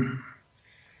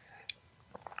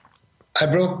 I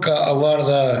broke a lot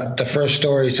of the first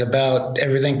stories about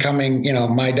everything coming,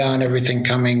 Maidan, everything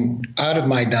coming out of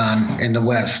Maidan in the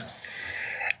West.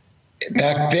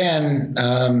 Back then,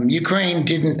 Ukraine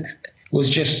was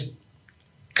just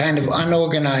kind of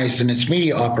unorganized in its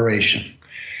media operation.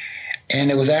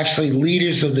 And it was actually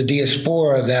leaders of the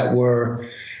diaspora that were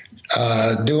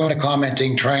doing the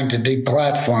commenting, trying to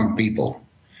deplatform people.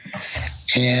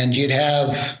 And you'd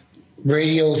have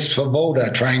Radio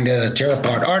Svoboda trying to tear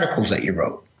apart articles that you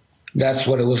wrote. That's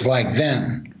what it was like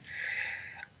then.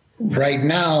 Right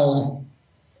now,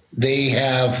 they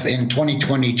have, in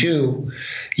 2022,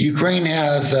 Ukraine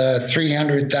has a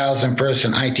 300,000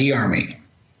 person IT army.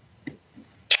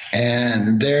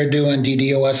 And they're doing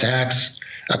DDoS hacks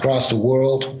across the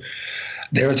world.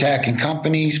 They're attacking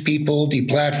companies, people,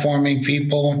 deplatforming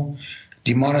people,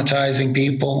 demonetizing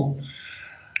people.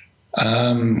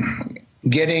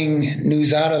 Getting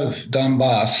news out of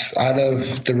Donbass, out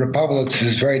of the republics,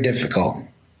 is very difficult.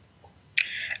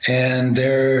 And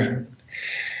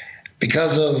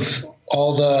because of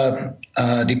all the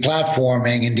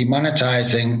deplatforming and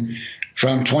demonetizing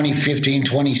from 2015,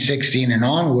 2016 and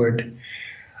onward,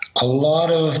 a lot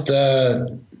of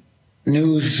the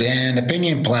news and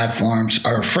opinion platforms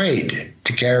are afraid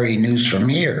to carry news from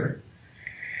here.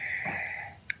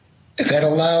 That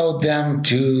allowed them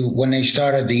to, when they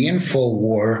started the info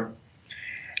war,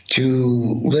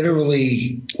 to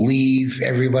literally leave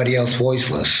everybody else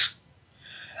voiceless.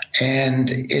 And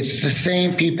it's the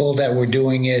same people that were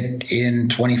doing it in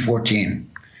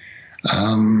 2014.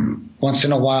 Once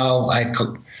in a while, I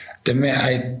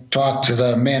talk to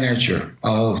the manager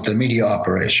of the media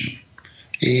operation.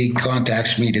 He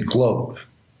contacts me to gloat.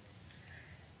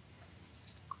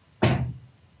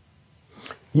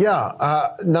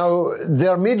 Yeah. Now,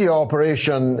 their media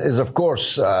operation is, of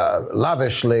course,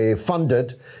 lavishly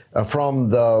funded from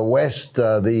the West.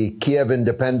 The Kiev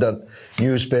Independent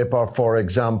newspaper, for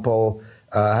example,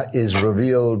 is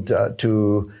revealed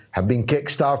to have been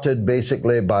kickstarted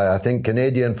basically by, I think,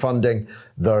 Canadian funding.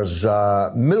 There's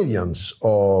millions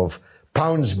of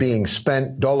pounds being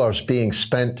spent, dollars being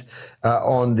spent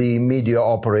on the media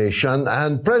operation.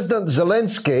 And President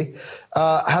Zelensky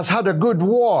has had a good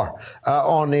war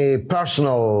on a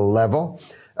personal level.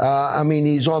 I mean,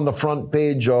 he's on the front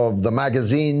page of the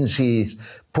magazines. He's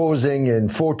posing in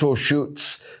photo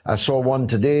shoots. I saw one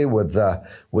today with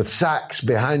sacks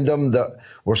behind him that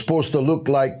were supposed to look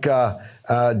like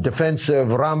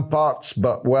defensive ramparts,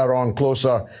 but were on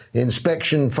closer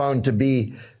inspection found to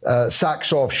be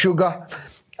sacks of sugar.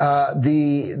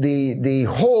 The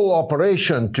whole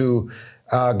operation to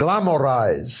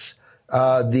glamorize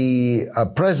the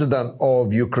president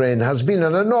of Ukraine has been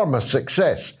an enormous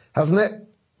success, hasn't it?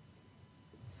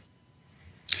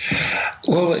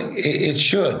 Well, it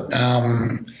should.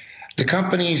 The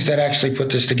companies that actually put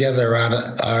this together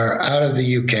are out of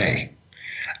the UK.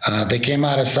 They came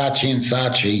out of Saatchi &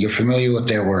 Saatchi. You're familiar with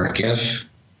their work, yes?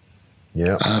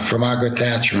 Yeah. For Margaret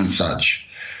Thatcher and such.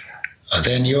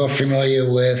 Then you're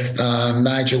familiar with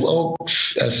Nigel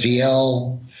Oakes,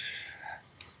 SCL.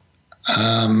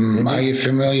 Are you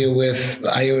familiar with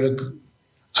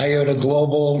IOTA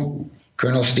Global,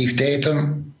 Colonel Steve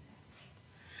Tatum?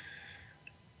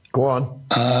 Go on.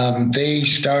 They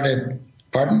started,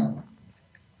 pardon?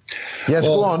 Yes,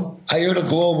 well, go on. IOTA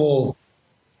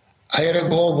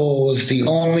Global was the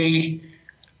only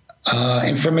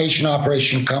information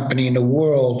operation company in the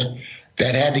world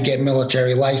that had to get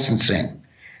military licensing.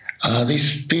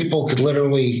 These people could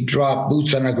literally drop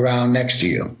boots on the ground next to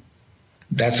you.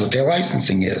 That's what their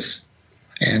licensing is.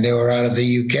 And they were out of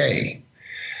the UK.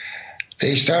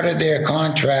 They started their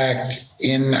contract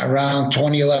in around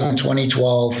 2011,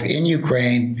 2012 in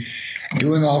Ukraine,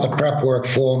 doing all the prep work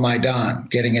for Maidan,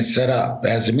 getting it set up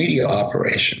as a media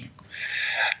operation.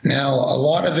 Now, a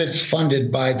lot of it's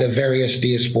funded by the various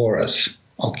diasporas,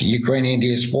 Ukrainian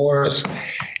diasporas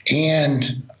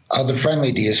and other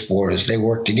friendly diasporas. They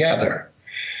work together.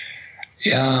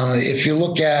 If you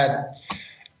look at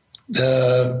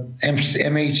the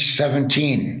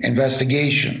MH17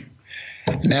 investigation,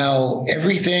 now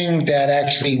everything that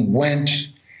actually went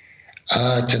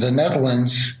to the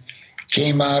Netherlands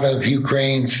came out of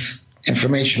Ukraine's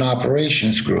information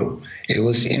operations group. It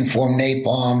was Inform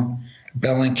Napalm,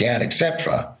 Bellingcat,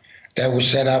 etc., that was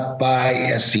set up by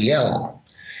SCL.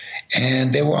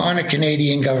 And they were on a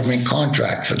Canadian government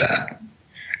contract for that.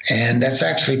 And that's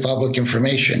actually public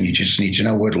information. You just need to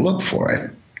know where to look for it.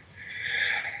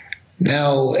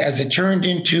 Now, as it turned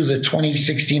into the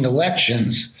 2016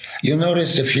 elections, you'll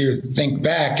notice if you think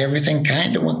back, everything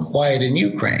kind of went quiet in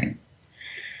Ukraine.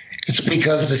 It's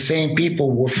because the same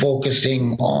people were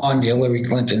focusing on Hillary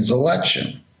Clinton's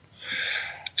election.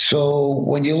 So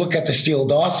when you look at the Steele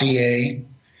dossier,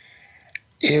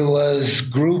 it was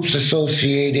groups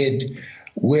associated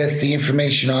with the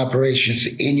information operations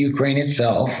in Ukraine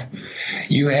itself.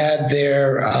 You had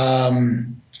their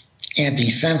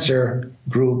anti-censor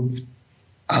group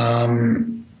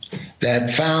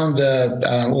that found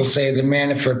we'll say the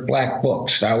Manafort Black Book.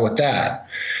 Start with that.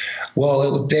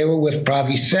 Well, they were with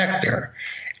Pravi Sector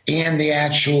and the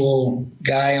actual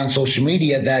guy on social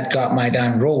media that got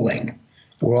Maidan rolling.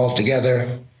 We're all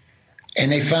together. And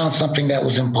they found something that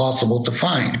was impossible to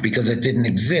find because it didn't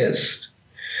exist.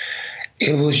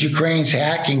 It was Ukraine's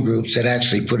hacking groups that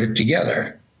actually put it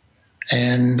together.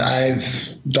 And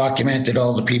I've documented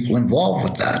all the people involved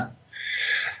with that.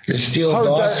 The Steele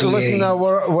dossier. Listen, now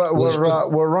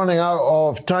we're running out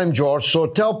of time, George. So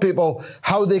tell people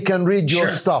how they can read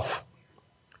your stuff.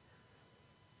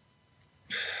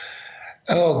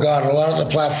 Oh God, a lot of the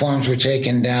platforms were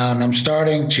taken down. I'm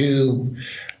starting to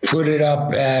put it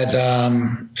up at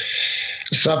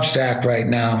Substack right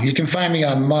now. You can find me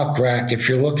on Muckrack if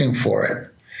you're looking for it.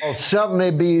 I'll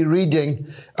certainly be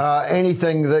reading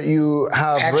anything that you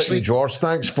have written, George.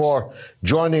 Thanks for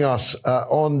joining us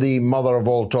on the Mother of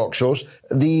All Talk Shows.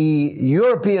 The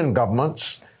European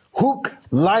governments, hook,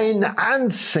 line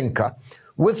and sinker,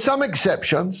 with some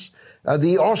exceptions,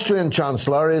 the Austrian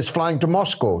Chancellor is flying to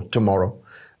Moscow tomorrow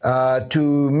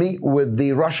to meet with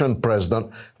the Russian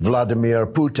President, Vladimir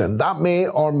Putin. That may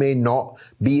or may not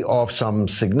be of some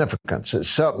significance. It's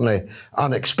certainly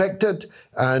unexpected,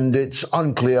 and it's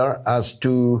unclear as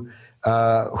to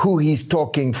who he's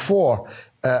talking for,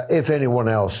 if anyone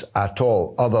else at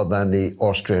all, other than the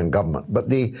Austrian government. But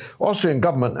the Austrian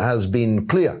government has been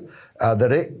clear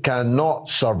that it cannot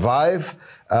survive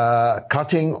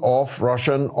cutting off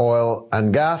Russian oil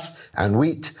and gas and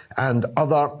wheat and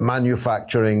other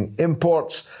manufacturing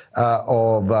imports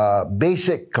of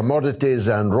basic commodities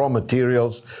and raw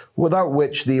materials, without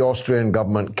which the Austrian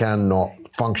government cannot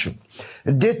function.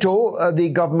 Ditto the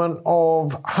government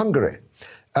of Hungary.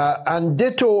 And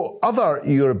ditto other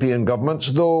European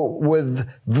governments, though with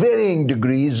varying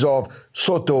degrees of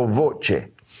sotto voce.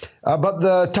 But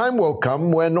the time will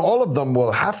come when all of them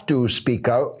will have to speak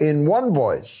out in one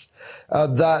voice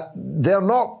that they're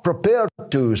not prepared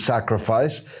to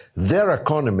sacrifice their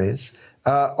economies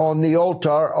on the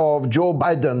altar of Joe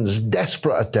Biden's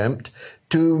desperate attempt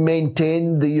to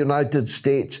maintain the United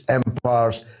States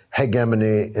empire's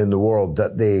hegemony in the world,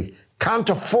 that they can't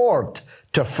afford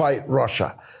to fight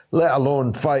Russia, let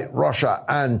alone fight Russia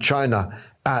and China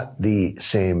at the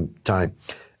same time.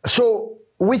 So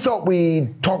we thought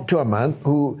we'd talk to a man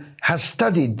who has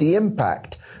studied the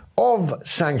impact of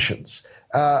sanctions,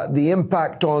 the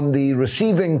impact on the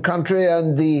receiving country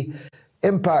and the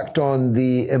impact on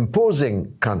the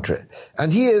imposing country.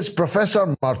 And he is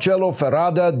Professor Marcello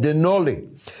Ferrada de Noli.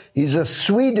 He's a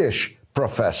Swedish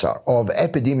professor of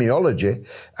epidemiology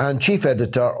and chief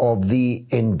editor of The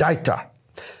Inditer,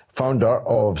 founder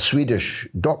of Swedish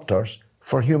Doctors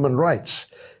for Human Rights.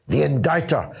 The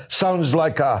Inditer sounds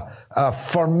like a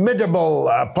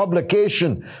formidable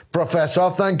publication. Professor,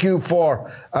 thank you for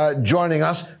joining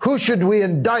us. Who should we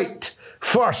indict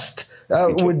first?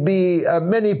 Would be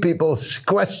many people's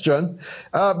question.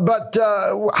 But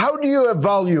how do you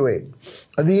evaluate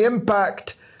the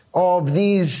impact of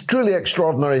these truly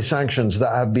extraordinary sanctions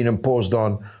that have been imposed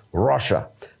on Russia?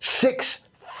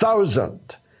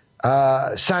 6,000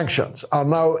 sanctions are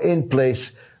now in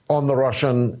place on the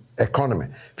Russian economy.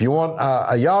 If you want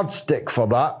a yardstick for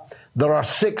that, there are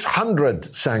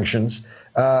 600 sanctions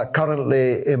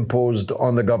currently imposed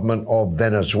on the government of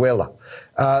Venezuela.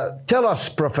 Tell us,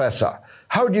 Professor,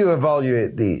 how do you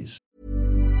evaluate these?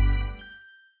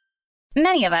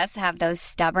 Many of us have those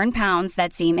stubborn pounds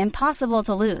that seem impossible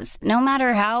to lose, no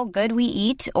matter how good we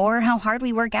eat or how hard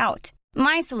we work out.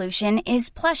 My solution is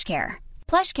PlushCare.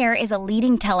 PlushCare is a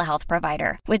leading telehealth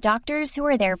provider with doctors who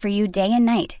are there for you day and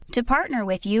night to partner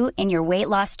with you in your weight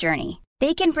loss journey.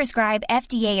 They can prescribe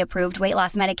FDA-approved weight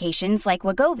loss medications like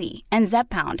Wegovy and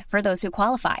Zepbound for those who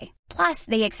qualify. Plus,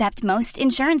 they accept most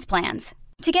insurance plans.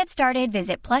 To get started,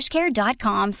 visit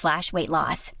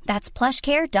plushcare.com/weightloss. That's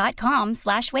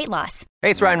plushcare.com/weightloss.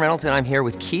 Hey, it's Ryan Reynolds, and I'm here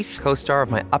with Keith, co-star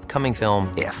of my upcoming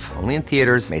film, If, only in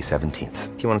theaters May 17th.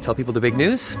 Do you want to tell people the big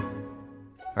news?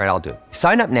 All right, I'll do it.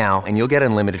 Sign up now and you'll get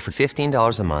unlimited for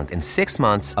 $15 a month and 6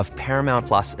 months of Paramount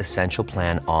Plus Essential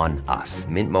Plan on us.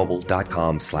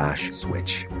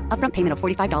 MintMobile.com/switch. Upfront payment of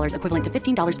 $45 equivalent to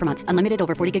 $15 per month. Unlimited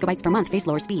over 40 gigabytes per month. Face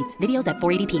lower speeds. Videos at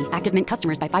 480p. Active Mint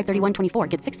customers by 531.24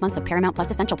 get 6 months of Paramount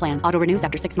Plus Essential Plan. Auto renews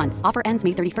after 6 months. Offer ends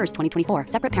May 31st, 2024.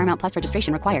 Separate Paramount Plus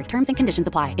registration required. Terms and conditions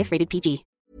apply if rated PG.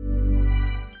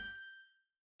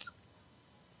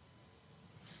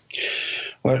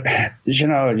 Well, you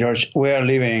know, George, we are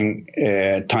living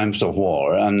times of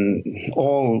war, and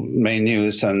all main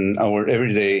news and our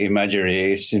everyday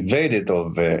imagery is invaded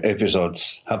of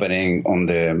episodes happening on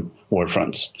the war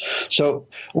fronts. So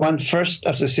one first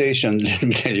association, let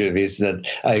me tell you this, that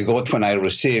I got when I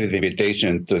received the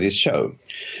invitation to this show,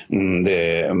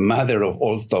 the mother of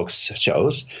all talks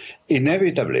shows,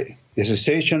 inevitably, the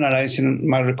association arising,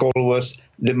 my recall, was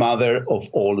the mother of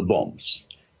all bombs.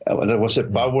 There was a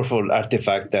powerful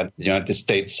artifact that the United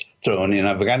States thrown in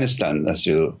Afghanistan, as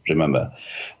you remember.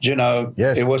 You know,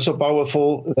 yes. It was so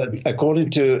powerful that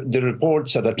according to the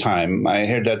reports at the time, I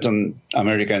heard that on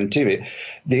American TV,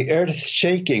 the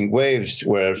earth-shaking waves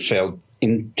were felt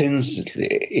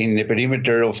intensely in the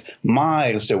perimeter of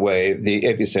miles away, the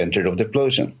epicenter of the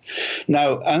explosion.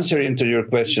 Now, answering to your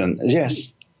question,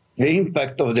 yes, the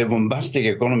impact of the bombastic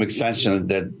economic sanctions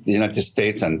that the United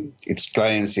States and its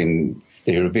clients in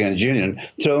the European Union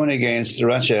thrown against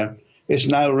Russia is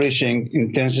now reaching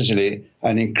intensely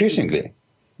and increasingly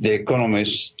the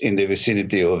economies in the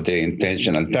vicinity of the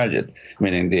intentional target,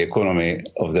 meaning the economy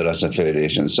of the Russian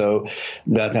Federation. So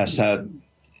that has had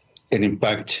an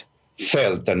impact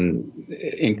felt and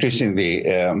increasingly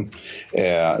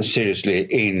seriously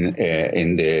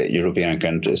in the European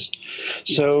countries.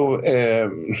 So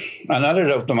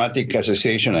another automatic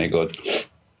association I got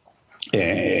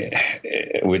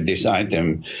with this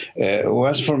item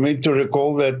was for me to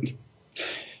recall that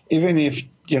even if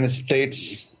the United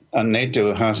States and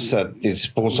NATO has at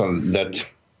disposal that,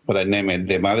 what I name it,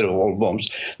 the mother of all bombs,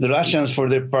 the Russians, for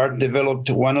their part, developed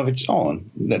one of its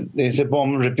own. That is a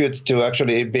bomb reputed to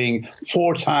actually being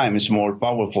 4 times more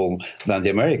powerful than the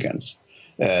Americans.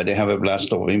 They have a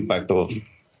blast of impact of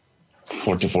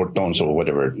 44 tons or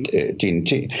whatever,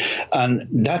 TNT. And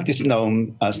that is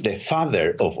known as the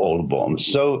father of all bombs.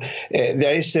 So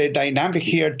there is a dynamic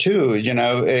here too,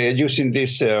 using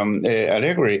this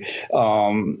allegory.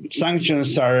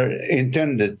 Sanctions are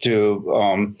intended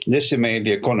to decimate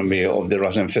the economy of the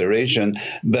Russian Federation,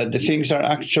 but the things are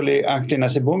actually acting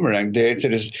as a boomerang. There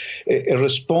is a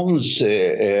response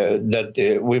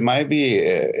that we might be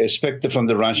expected from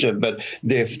the Russia, but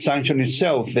the sanction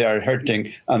itself, they are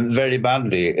hurting and very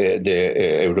badly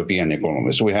the European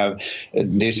economies. We have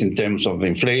this in terms of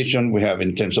inflation, we have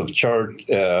in terms of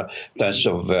tax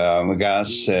of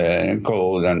gas,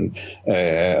 coal, and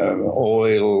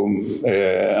oil,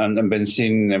 and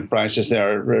benzene prices. They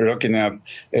are rocking up,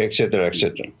 etc.,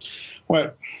 etc.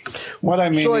 Well, what I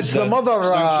mean so is it's the mother.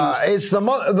 It's the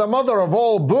mother of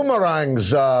all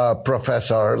boomerangs,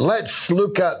 Professor. Let's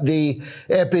look at the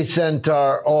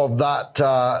epicenter of that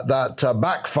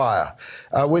backfire,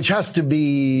 which has to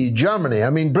be Germany. I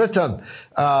mean, Britain,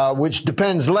 which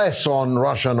depends less on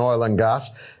Russian oil and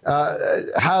gas,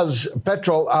 has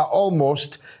petrol at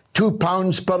almost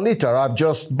 £2 per litre. I've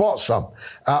just bought some.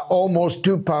 Almost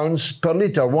 £2 per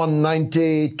litre,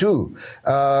 1.92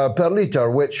 per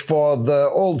litre, which for the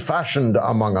old-fashioned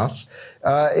among us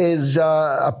is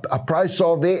a price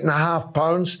of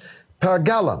 £8.5 per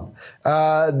gallon.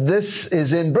 This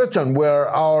is in Britain, where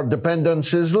our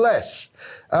dependence is less.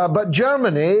 But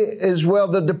Germany is where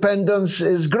the dependence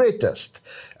is greatest.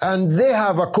 And they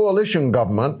have a coalition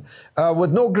government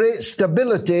with no great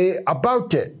stability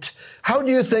about it. How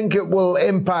do you think it will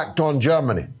impact on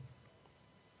Germany?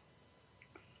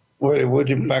 Well, it would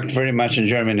impact very much in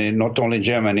Germany, not only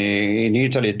Germany, in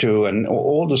Italy too, and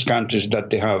all those countries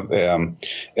that they have a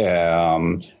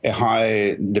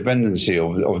high dependency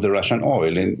of the Russian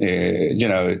oil. In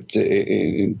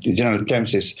general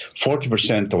terms, is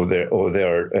 40% of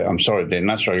the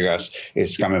natural gas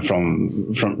is coming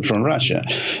from Russia.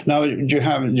 Now,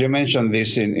 you mentioned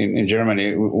this in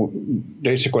Germany.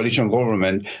 There's a coalition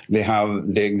government. They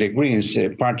have the Greens,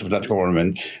 part of that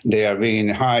government. They are being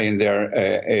high in their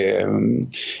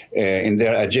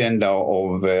agenda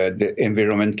of the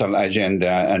environmental agenda,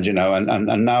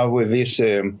 and now with this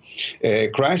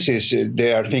crisis,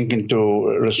 they are thinking to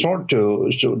resort to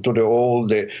the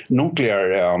old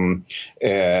nuclear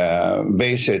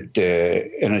based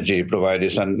energy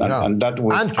providers, and that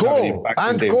will and coal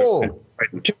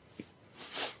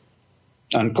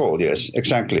and coal. Yes,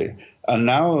 exactly. And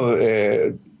now.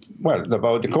 Well,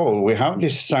 about the coal, we have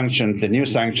these sanctions, the new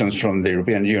sanctions from the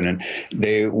European Union.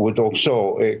 They would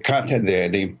also cut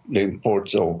the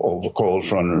imports of coal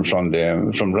from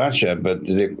Russia. But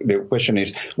the question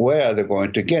is, where are they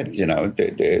going to get,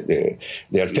 the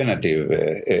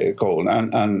alternative coal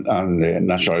and the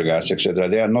natural gas, etc.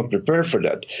 They are not prepared for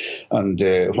that. And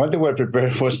what they were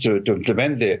prepared was to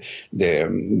implement the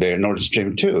Nord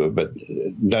Stream 2. But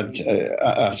that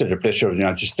after the pressure of the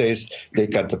United States, they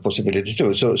cut the possibility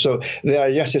too. So they are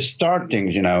just starting,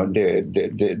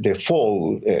 the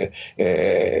fall, the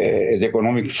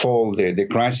economic fall, the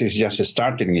crisis just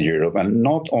starting in Europe, and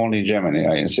not only Germany,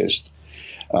 I insist.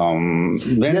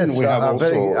 Yes, we have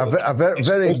a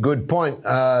very good point.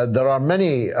 There are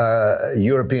many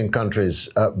European countries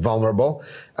vulnerable.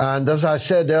 And as I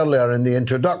said earlier in the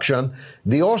introduction,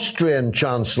 the Austrian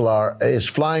Chancellor is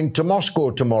flying to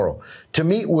Moscow tomorrow to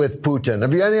meet with Putin.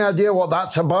 Have you any idea what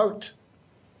that's about?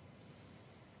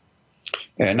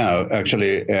 No,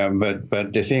 actually,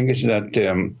 but the thing is that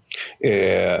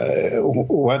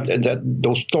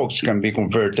those talks can be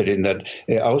converted in that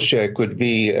Austria could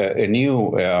be a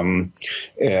new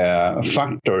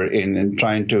factor in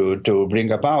trying to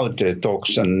bring about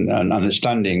talks and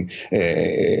understanding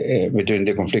between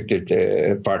the conflicted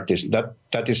parties.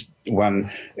 That is one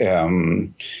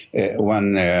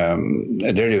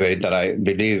derivate that I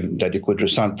believe that it could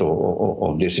result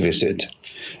of this visit.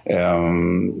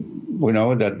 we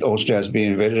know that Austria has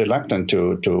been very reluctant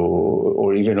to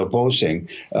or even opposing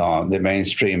the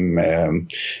mainstream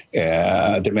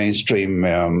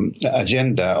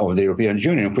agenda of the European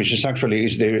Union, which is actually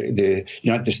the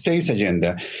United States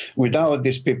agenda. Without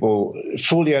these people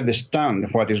fully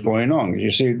understand what is going on, you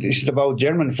see, this is about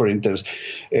Germany, for instance.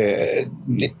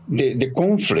 The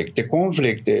conflict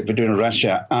between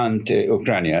Russia and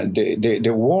Ukraine,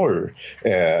 the war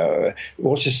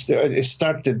was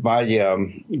started by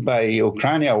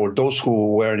Ukraine, or those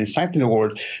who were inciting the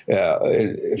war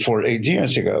for 8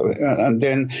 years ago, and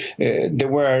then they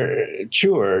were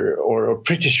sure or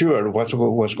pretty sure what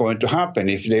was going to happen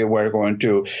if they were going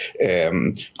to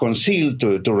conceal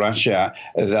to Russia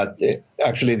that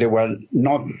actually they were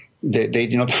not. They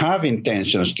did not have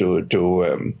intentions to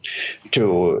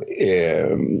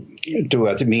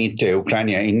admit Ukraine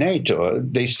in NATO.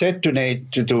 They said to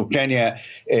Ukraine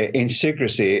in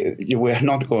secrecy, "We are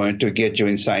not going to get you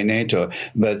inside NATO,"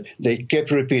 but they kept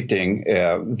repeating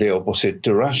the opposite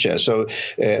to Russia. So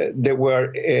they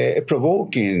were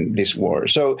provoking this war.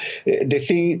 So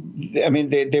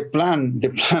the plan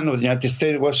of the United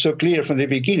States was so clear from the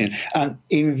beginning. And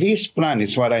in this plan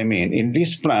is what I mean. In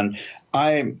this plan,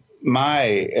 I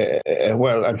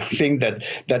think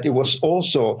that it was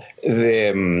also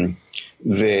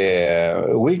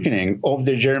the weakening of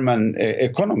the German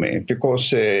economy, because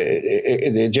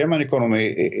the German economy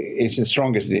is the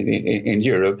strongest in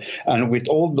Europe, and with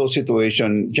all those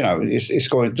situations, is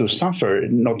going to suffer.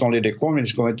 Not only the economy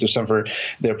is going to suffer,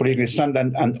 their political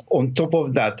standard, and on top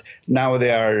of that, now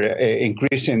they are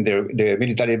increasing their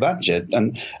military budget,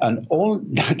 and all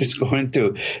that is going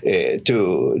to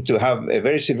have a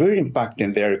very severe impact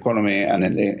in their economy and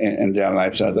in their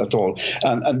lives at all,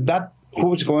 and that.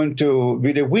 Who's going to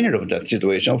be the winner of that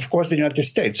situation? Of course, the United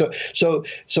States. So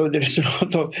there's a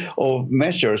lot of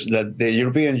measures that the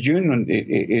European Union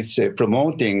is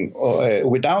promoting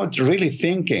without really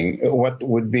thinking what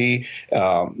would be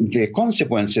the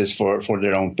consequences for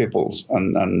their own peoples.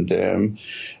 And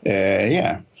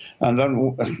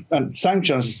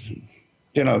sanctions.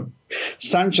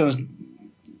 Sanctions.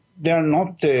 They are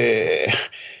not.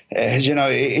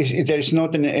 There is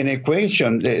not an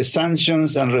equation. The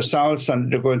sanctions and results, and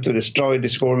they're going to destroy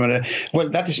this government. Well,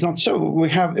 that is not so. We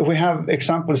have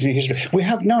examples in history. We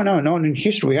have no in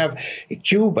history. We have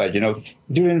Cuba.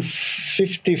 During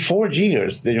 54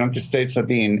 years, the United States have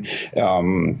been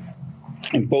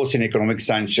imposing economic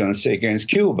sanctions against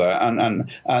Cuba, and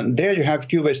there you have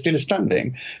Cuba still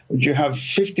standing. You have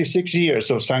 56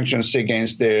 years of sanctions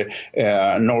against the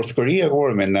North Korea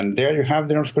government, and there you have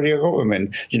the North Korea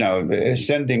government,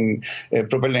 sending,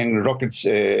 propelling rockets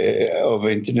of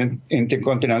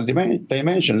intercontinental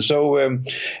dimension. So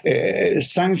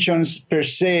sanctions per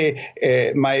se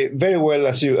might very well,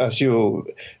 as you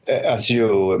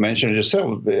mentioned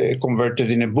yourself,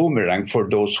 converted in a boomerang for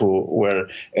those who were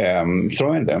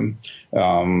throwing them.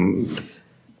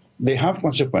 They have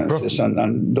consequences,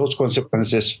 and those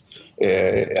consequences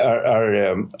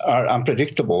are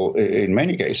unpredictable in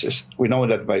many cases. We know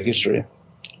that by history.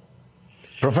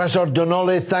 Professor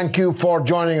Donnelly, thank you for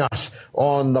joining us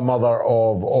on the Mother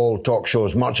of All Talk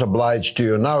Shows. Much obliged to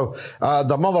you. Now,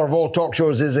 the Mother of All Talk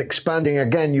Shows is expanding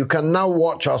again. You can now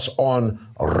watch us on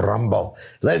Rumble.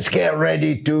 Let's get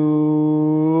ready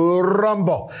to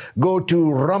rumble. Go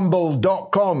to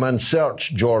rumble.com and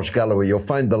search George Galloway. You'll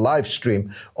find the live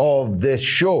stream of this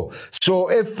show. So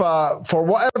if for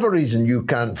whatever reason you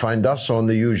can't find us on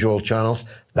the usual channels,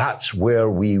 that's where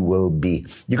we will be.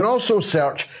 You can also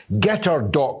search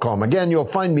Getter.com. Again, you'll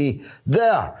find me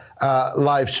there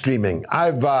live streaming.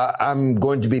 I'm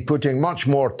going to be putting much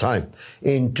more time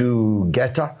into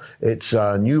Getter. It's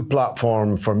a new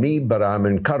platform for me, but I'm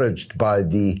encouraged by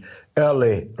the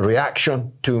early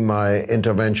reaction to my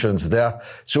interventions there.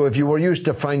 So if you were used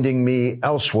to finding me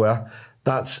elsewhere,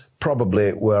 that's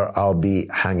probably where I'll be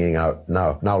hanging out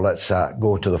now. Now let's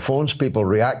go to the phones. People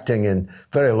reacting in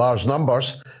very large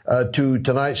numbers to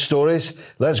tonight's stories.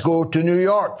 Let's go to New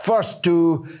York first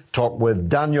to talk with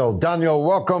Daniel. Daniel,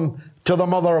 welcome to the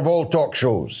Mother of All Talk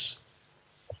Shows.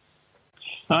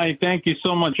 Hi, thank you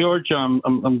so much, George.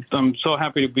 I'm so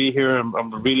happy to be here.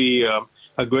 I'm really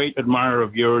a great admirer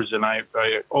of yours, and I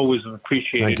always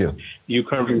appreciate you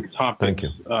covering topics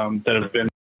that have been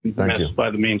missed by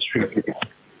the mainstream.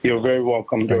 You're very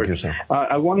welcome, George. Thank you, sir.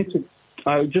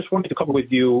 I just wanted to cover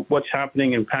with you what's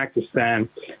happening in Pakistan,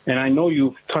 and I know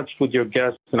you've touched with your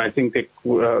guests, and I think they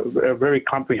a very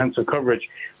comprehensive coverage.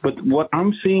 But what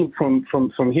I'm seeing from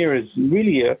here is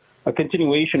really a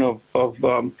continuation of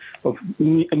a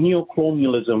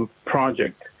neocolonialism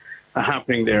project.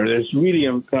 happening there. There's really,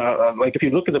 like if you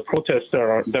look at the protests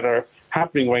that are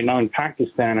happening right now in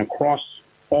Pakistan across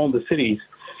all the cities,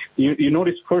 you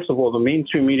notice, first of all, the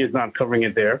mainstream media is not covering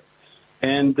it there.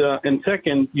 And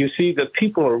second, you see that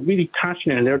people are really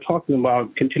passionate, and they're talking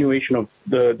about continuation of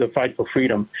the fight for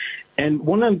freedom. And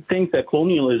one of the things that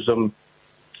colonialism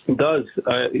does,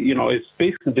 is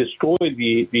basically destroy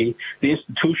the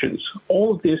institutions.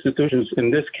 All of the institutions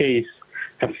in this case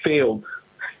have failed,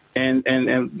 and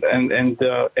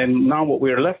now what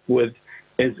we are left with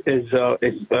is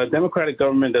a democratic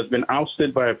government that's been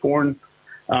ousted by a foreign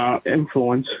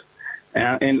influence,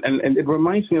 and it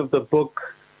reminds me of the book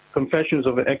Confessions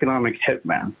of an Economic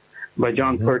Hitman by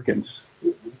John Perkins.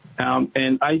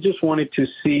 And I just wanted to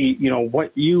see, where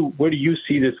do you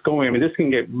see this going? I mean, this can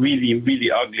get really,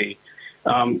 really ugly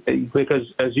because,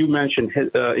 as you mentioned,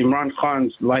 Imran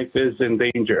Khan's life is in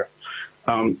danger.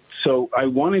 So I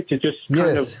wanted to just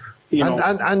kind of,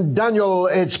 And Daniel,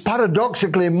 it's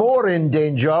paradoxically more in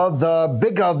danger the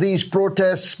bigger these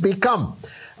protests become.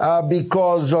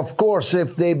 Because, of course,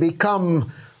 if they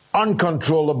become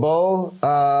uncontrollable,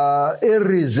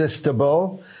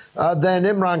 irresistible, then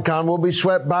Imran Khan will be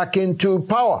swept back into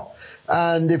power.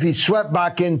 And if he's swept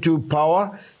back into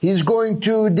power, he's going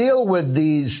to deal with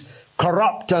these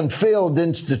corrupt and failed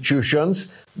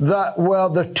institutions that were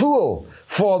the tool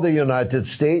for the United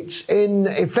States in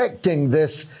effecting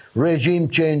this regime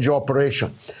change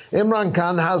operation. Imran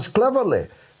Khan has cleverly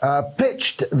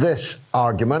pitched this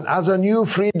argument as a new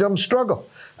freedom struggle,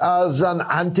 as an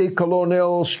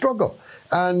anti-colonial struggle.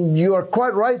 And you are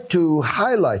quite right to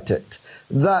highlight it,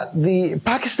 that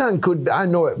Pakistan could, I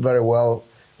know it very well,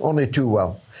 only too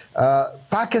well,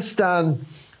 Pakistan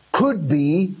could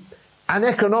be an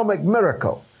economic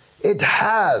miracle. It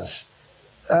has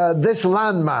this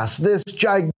landmass, this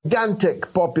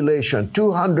gigantic population,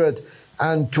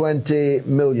 220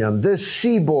 million, this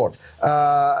seaboard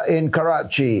in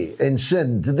Karachi, in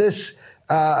Sindh, this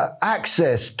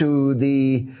access to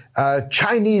the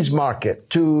Chinese market,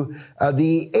 to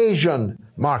the Asian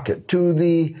market, to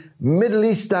the Middle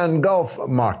East and Gulf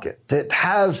market. It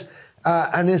has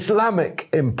an Islamic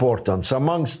importance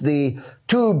amongst the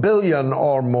 2 billion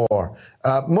or more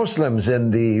Muslims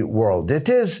in the world. It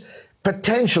is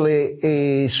potentially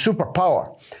a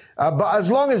superpower. But as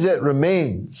long as it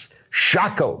remains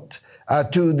shackled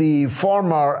to the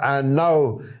former and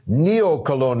now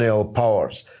neo-colonial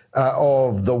powers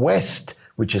of the West,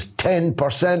 which is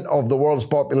 10% of the world's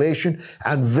population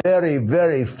and very,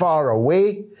 very far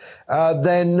away,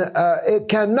 then it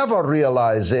can never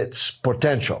realize its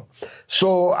potential.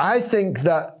 So I think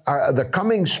that the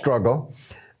coming struggle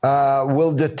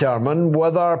will determine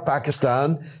whether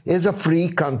Pakistan is a free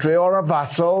country or a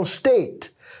vassal state,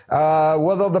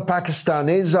 whether the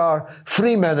Pakistanis are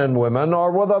free men and women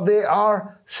or whether they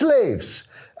are slaves.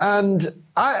 And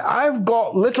I've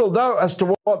got little doubt as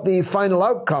to what the final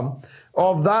outcome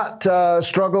of that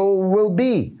struggle will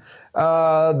be.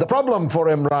 The problem for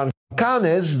Imran Khan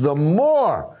is the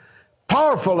more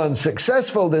powerful and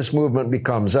successful this movement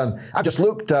becomes, and I just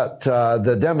looked at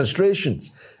the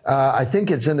demonstrations. I think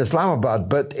it's in Islamabad,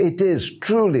 but it is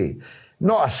truly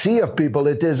not a sea of people,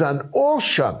 it is an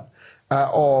ocean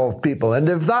of people. And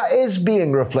if that is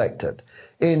being reflected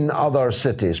in other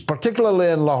cities, particularly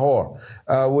in Lahore,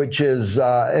 which is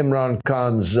Imran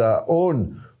Khan's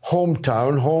own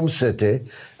hometown, home city,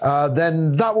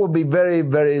 then that will be very,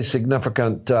 very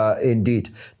significant indeed.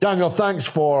 Daniel, thanks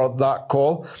for that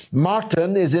call.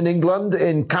 Martin is in England,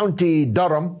 in County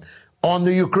Durham, on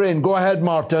the Ukraine. Go ahead,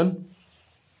 Martin.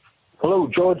 Hello,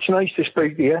 George. Nice to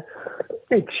speak to you.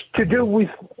 It's to do with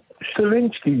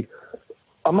Zelensky.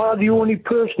 Am I the only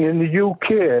person in the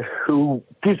UK who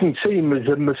doesn't see him as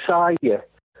a messiah?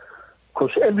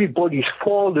 Because everybody's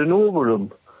falling over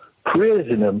him,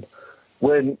 praising him,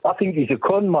 when I think he's a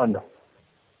con man.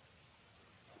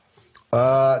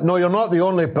 No, you're not the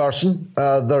only person.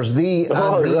 There's the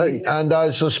and me, right. And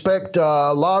I suspect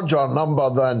a larger number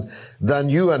than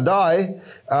you and I.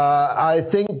 I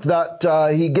think that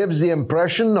he gives the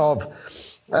impression of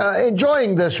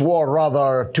enjoying this war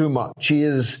rather too much. He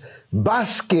is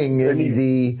basking in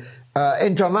the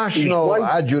international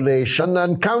adulation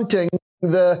and counting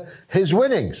his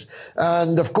winnings.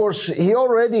 And of course, he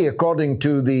already, according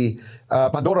to the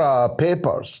Pandora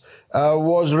Papers,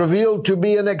 was revealed to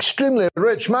be an extremely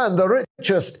rich man, the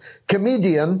richest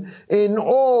comedian in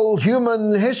all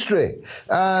human history.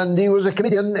 And he was a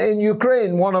comedian in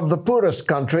Ukraine, one of the poorest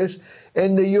countries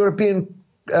in the European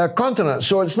continent.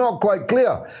 So it's not quite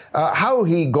clear how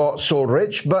he got so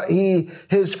rich, but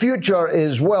his future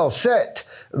is well set.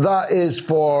 That is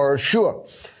for sure.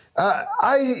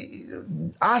 I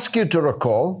ask you to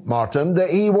recall, Martin, that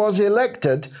he was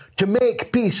elected to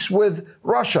make peace with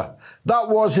Russia. That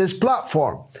was his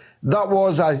platform. That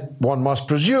was, one must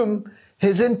presume,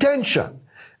 his intention,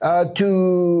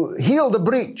 to heal the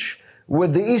breach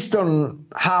with the eastern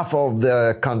half of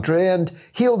the country and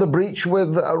heal the breach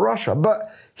with Russia.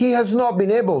 But he has not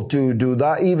been able to do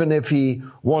that, even if he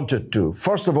wanted to.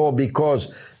 First of all,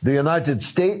 because the United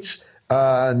States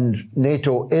and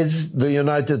NATO is the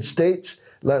United States.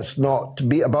 Let's not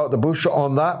beat about the bush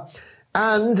on that.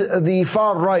 And the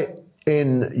far right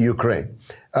in Ukraine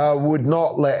would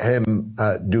not let him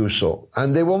do so.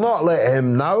 And they will not let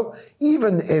him now,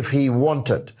 even if he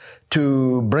wanted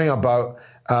to bring about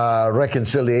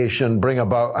reconciliation, bring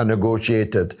about a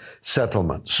negotiated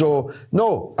settlement. So,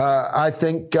 no, I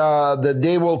think the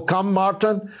day will come,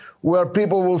 Martin, where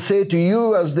people will say to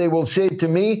you, as they will say to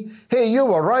me, hey, you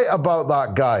were right about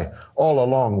that guy all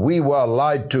along. We were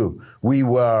lied to. We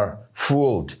were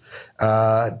fooled.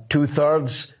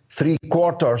 2/3,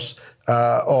 3/4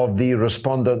 of the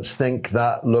respondents think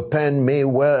that Le Pen may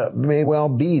well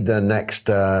be the next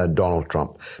Donald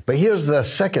Trump. But here's the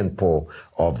second poll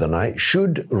of the night.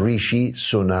 Should Rishi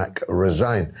Sunak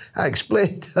resign? I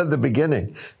explained at the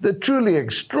beginning the truly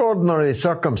extraordinary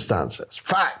circumstances,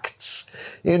 facts,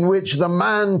 in which the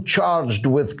man charged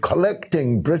with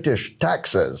collecting British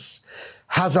taxes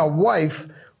has a wife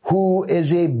who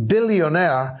is a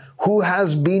billionaire who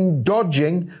has been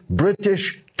dodging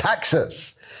British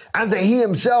taxes, and that he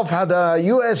himself had a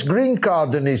US green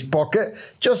card in his pocket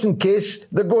just in case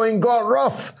the going got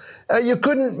rough. You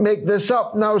couldn't make this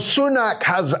up. Now, Sunak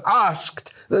has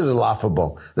asked, this is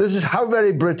laughable, this is how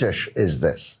very British is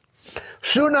this.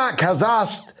 Sunak has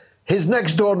asked his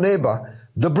next door neighbour,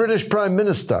 the British Prime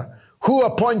Minister, who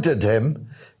appointed him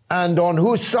and on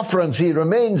whose sufferance he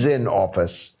remains in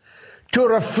office, to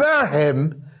refer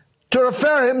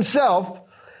himself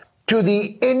to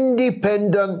the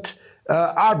independent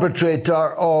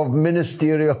arbitrator of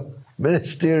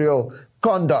ministerial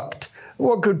conduct.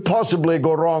 What could possibly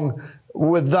go wrong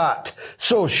with that?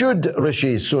 So should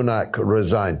Rishi Sunak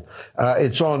resign?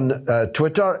 It's on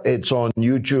Twitter, it's on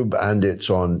YouTube, and it's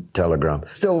on Telegram.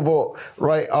 Still vote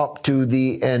right up to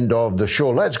the end of the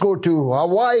show. Let's go to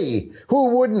Hawaii.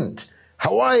 Who wouldn't?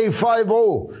 Hawaii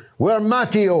 5-0, where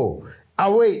Matteo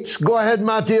awaits. Go ahead,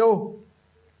 Matteo.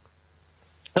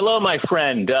 Hello, my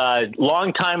friend.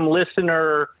 Long-time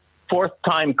listener,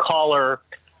 fourth-time caller.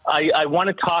 I want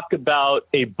to talk about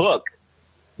a book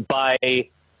by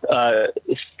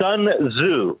Sun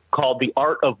Tzu called The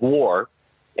Art of War.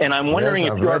 And I'm wondering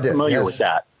if you're familiar with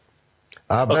that.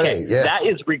 Okay, yes. That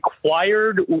is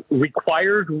required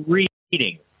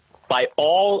reading by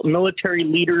all military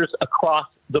leaders across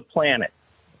the planet.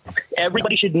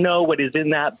 Everybody should know what is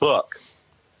in that book.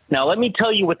 Now, let me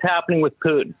tell you what's happening with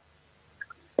Putin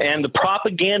and the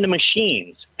propaganda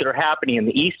machines that are happening in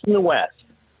the East and the West.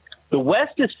 The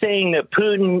West is saying that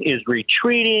Putin is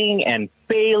retreating and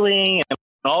failing and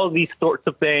all of these sorts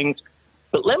of things.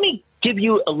 But let me give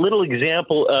you a little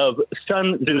example of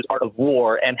Sun Tzu's Art of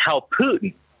War and how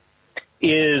Putin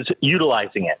is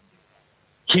utilizing it.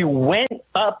 He went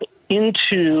up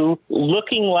into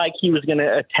looking like he was going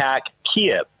to attack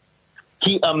Kiev.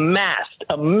 He amassed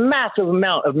a massive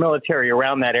amount of military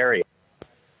around that area.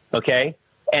 Okay?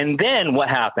 And then what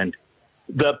happened?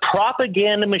 The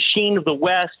propaganda machine of the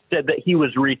West said that he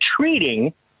was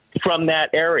retreating from that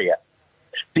area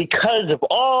because of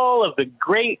all of the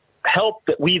great help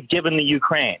that we've given the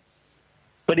Ukraine.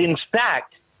 But in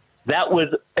fact, that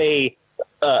was a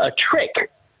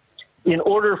trick in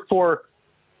order for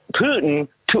Putin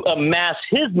to amass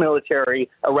his military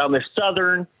around the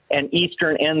southern and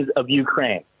eastern ends of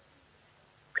Ukraine.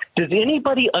 Does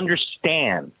anybody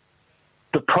understand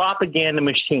the propaganda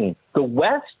machine? The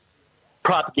West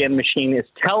propaganda machine is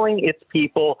telling its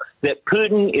people that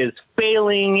Putin is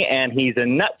failing and he's a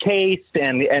nutcase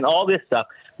and all this stuff.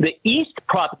 The East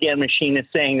propaganda machine is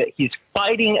saying that he's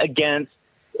fighting against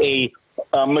a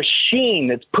machine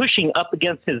that's pushing up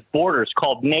against his borders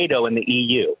called NATO and the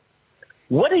EU.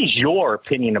 What is your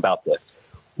opinion about this?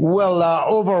 Well,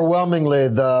 overwhelmingly,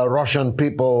 the Russian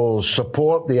people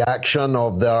support the action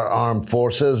of their armed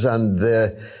forces, and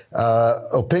the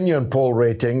opinion poll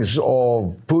ratings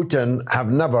of Putin have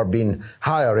never been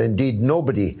higher. Indeed,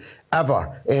 nobody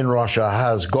ever in Russia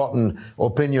has gotten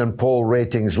opinion poll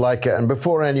ratings like it. And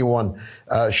before anyone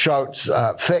shouts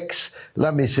fix,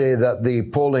 let me say that the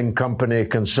polling company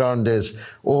concerned is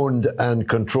owned and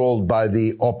controlled by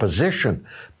the opposition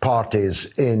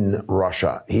parties in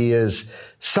Russia. He is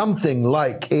something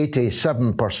like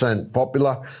 87%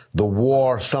 popular. The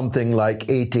war, something like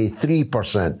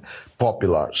 83%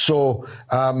 popular. So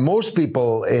most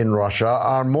people in Russia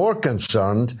are more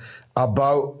concerned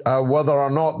about whether or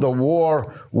not the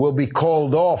war will be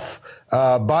called off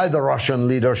by the Russian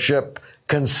leadership,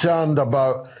 concerned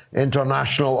about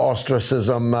international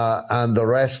ostracism and the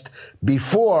rest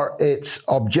before its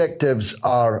objectives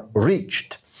are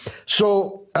reached.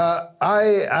 So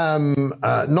I am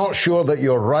not sure that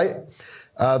you're right,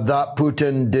 that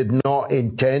Putin did not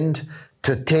intend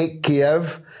to take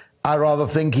Kiev. I rather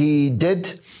think he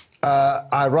did.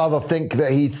 I rather think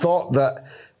that he thought that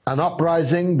an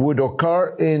uprising would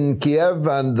occur in Kiev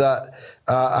and that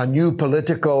a new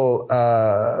political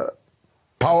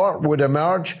power would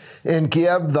emerge in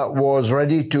Kiev that was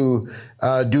ready to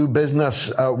do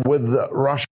business with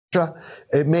Russia.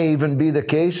 It may even be the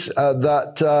case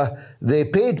that they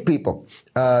paid people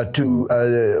to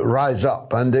rise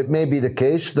up, and it may be the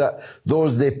case that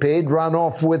those they paid ran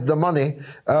off with the money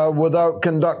without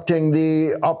conducting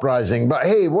the uprising. But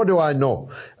hey, what do I know?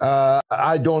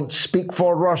 I don't speak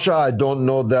for Russia. I don't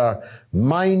know their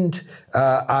mind.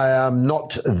 I am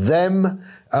not them.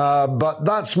 But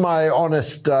that's my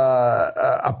honest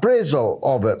appraisal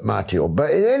of it, Matteo.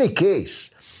 But in any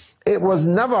case, it was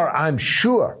never, I'm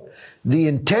sure, the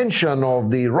intention of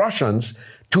the Russians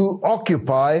to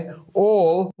occupy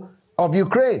all of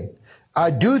Ukraine.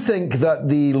 I do think that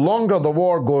the longer the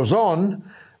war goes on,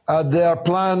 their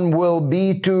plan will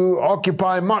be to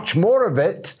occupy much more of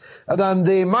it than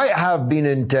they might have been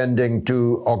intending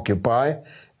to occupy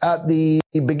at the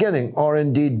beginning, or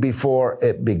indeed before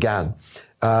it began.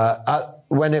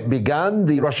 When it began,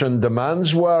 the Russian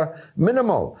demands were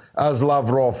minimal, as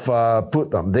Lavrov put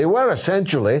them. They were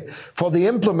essentially for the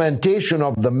implementation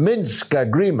of the Minsk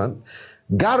agreement,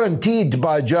 guaranteed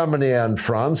by Germany and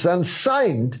France and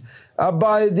signed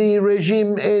by the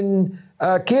regime in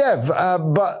Kiev.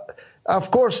 But,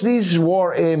 of course, these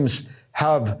war aims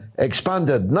have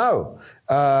expanded now.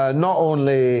 Not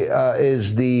only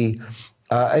is the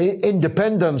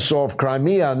independence of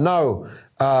Crimea now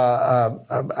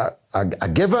a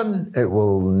given, it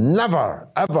will never,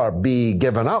 ever be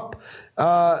given up.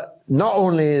 Not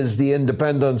only is the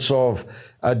independence of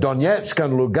Donetsk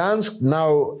and Lugansk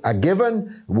now a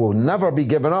given, will never be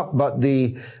given up, but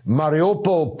the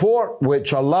Mariupol port,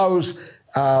 which allows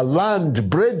a land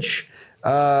bridge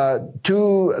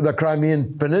to the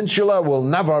Crimean Peninsula, will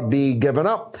never be given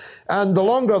up. And the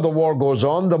longer the war goes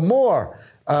on, the more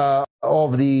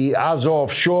of the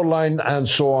Azov shoreline and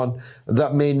so on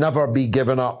that may never be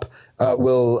given up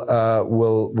will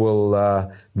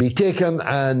be taken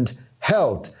and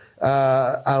held.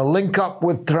 A link up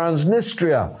with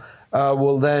Transnistria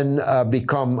will then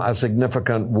become a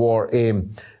significant war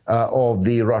aim of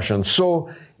the Russians. So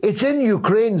it's in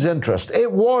Ukraine's interest,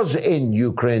 it was in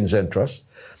Ukraine's interest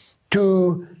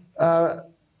to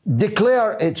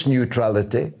declare its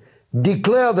neutrality,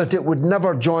 declare that it would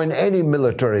never join any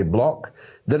military bloc,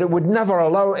 that it would never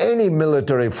allow any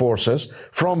military forces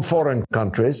from foreign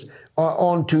countries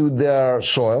onto their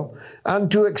soil,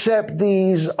 and to accept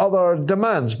these other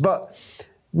demands. But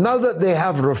now that they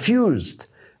have refused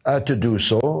to do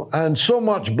so, and so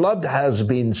much blood has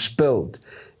been spilled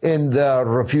in their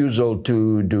refusal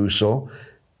to do so,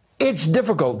 it's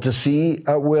difficult to see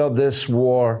where this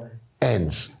war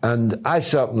ends. And I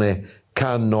certainly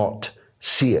cannot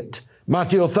see it.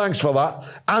 Matteo, thanks for that.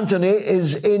 Anthony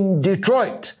is in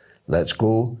Detroit. Let's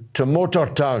go to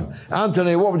Motortown.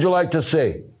 Anthony, what would you like to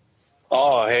say?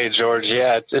 Oh, hey, George.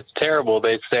 Yeah, it's terrible.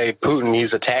 They say Putin,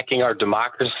 he's attacking our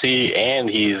democracy and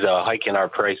he's hiking our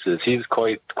prices. He's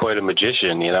quite a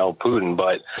magician, Putin.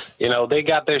 But, they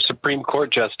got their Supreme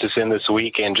Court justice in this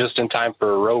week, and just in time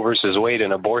for Roe versus Wade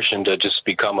and abortion to just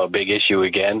become a big issue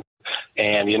again.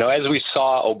 And, as we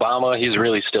saw, Obama, he's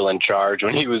really still in charge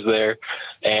when he was there.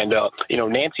 And,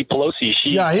 Nancy Pelosi,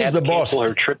 she he's the boss.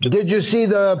 Her trip to Did you see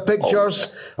the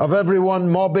pictures of everyone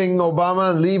mobbing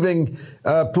Obama and leaving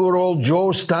poor old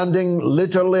Joe standing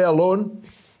literally alone?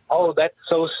 Oh, that's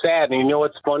so sad. And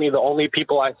what's funny? The only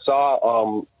people I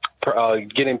saw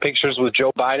getting pictures with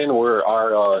Joe Biden were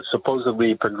our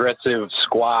supposedly progressive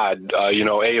squad,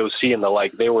 AOC and the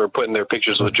like. They were putting their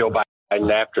pictures with Joe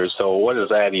Biden after. So what is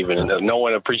that even? No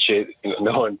one appreciates,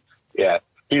 no one. Yeah.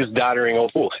 He was doddering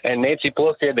old fool. And Nancy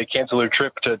Pelosi had to cancel her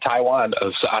trip to Taiwan,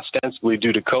 ostensibly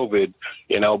due to COVID,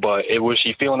 but was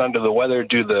she feeling under the weather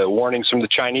due to the warnings from the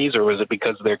Chinese, or was it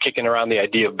because they're kicking around the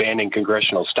idea of banning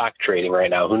congressional stock trading right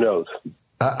now? Who knows?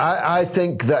 I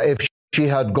think that if she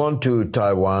had gone to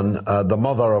Taiwan, the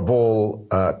mother of all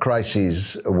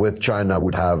crises with China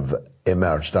would have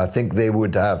emerged. I think they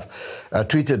would have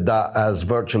treated that as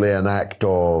virtually an act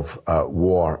of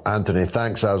war. Anthony,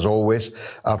 thanks as always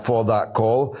for that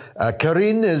call.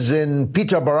 Karine is in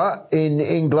Peterborough in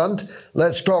England.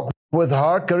 Let's talk with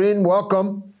her. Karine,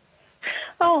 welcome.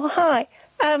 Oh, hi.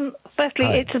 Firstly,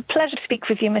 Hi. It's a pleasure to speak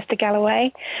with you, Mr.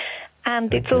 Galloway.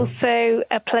 And it's also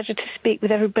a pleasure to speak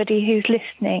with everybody who's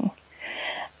listening.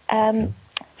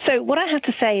 So what I have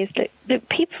to say is that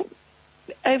people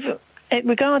it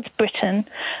regards Britain,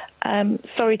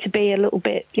 sorry to be a little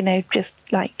bit, just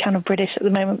like kind of British at the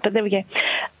moment, but there we go.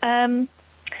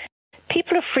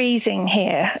 People are freezing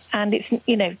here, and it's,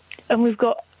 and we've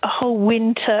got a whole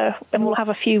winter, and we'll have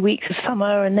a few weeks of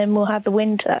summer, and then we'll have the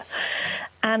winter.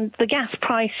 And the gas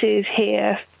prices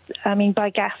here, I mean, by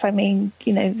gas, I mean,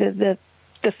 the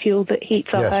fuel that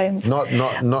heats our homes.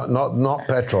 Not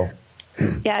petrol.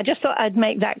 Yeah, I just thought I'd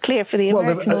make that clear for the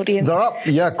American audience. They're up,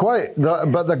 quite.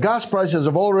 But the gas prices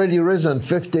have already risen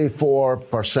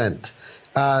 54%.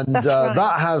 And right.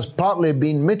 That has partly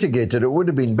been mitigated. It would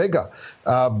have been bigger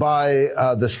by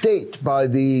the state, by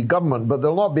the government, but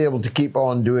they'll not be able to keep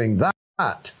on doing that.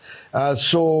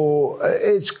 So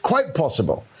it's quite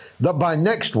possible that by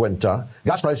next winter,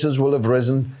 gas prices will have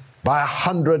risen by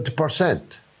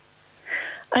 100%.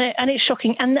 And it's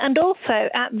shocking. And also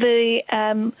at the,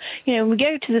 when we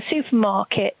go to the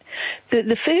supermarket,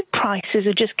 the food prices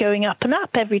are just going up and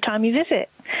up every time you visit.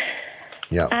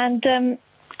 Yeah. And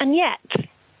yet,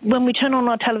 when we turn on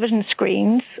our television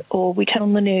screens or we turn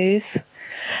on the news,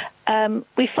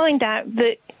 we find out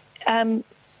that,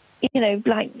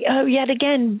 yet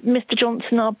again, Mr.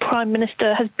 Johnson, our Prime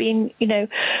Minister, has been,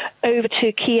 over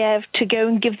to Kiev to go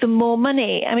and give them more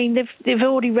money. I mean, they've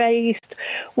already raised,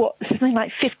 something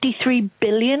like 53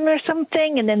 billion or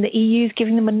something, and then the EU's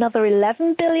giving them another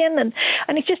 11 billion, and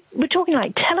it's just, we're talking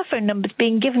like telephone numbers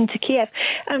being given to Kiev,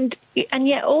 and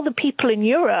yet all the people in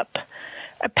Europe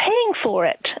are paying for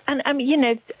it. And I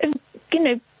mean,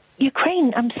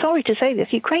 Ukraine, I'm sorry to say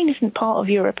this, Ukraine isn't part of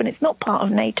Europe and it's not part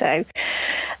of NATO.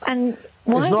 And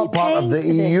why it's not part of the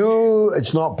EU,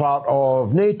 it's not part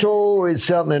of NATO, it's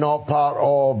certainly not part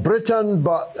of Britain,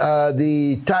 but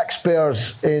the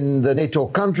taxpayers in the NATO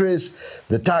countries,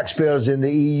 the taxpayers in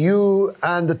the EU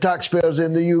and the taxpayers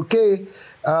in the UK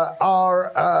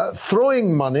are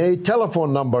throwing money,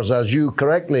 telephone numbers as you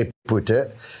correctly put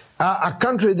it, a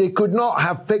country they could not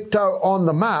have picked out on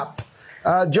the map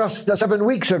just 7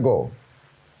 weeks ago.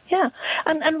 Yeah,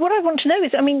 and what I want to know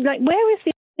is, I mean, where is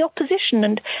the opposition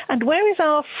and where is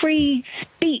our free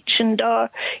speech and our,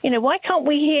 why can't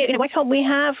we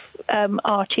have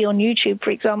RT on YouTube, for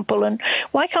example, and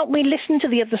why can't we listen to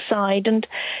the other side, and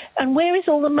where is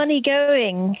all the money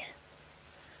going?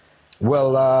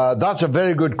 Well, that's a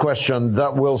very good question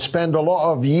that we'll spend a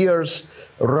lot of years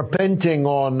repenting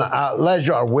on at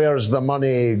leisure. Where's the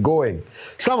money going?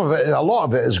 A lot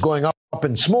of it is going up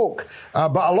in smoke,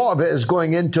 but a lot of it is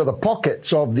going into the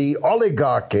pockets of the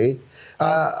oligarchy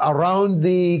around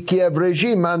the Kiev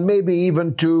regime, and maybe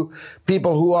even to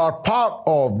people who are part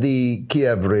of the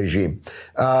Kiev regime.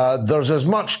 There's as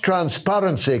much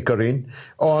transparency, Karine,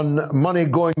 on money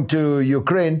going to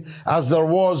Ukraine as there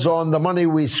was on the money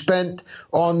we spent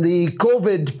on the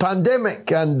COVID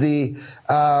pandemic and the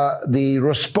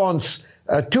response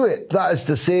to it. That is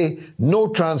to say, no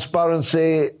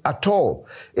transparency at all.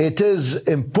 It is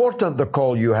important, the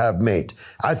call you have made.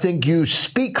 I think you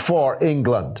speak for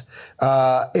England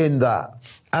in that.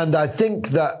 And I think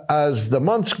that as the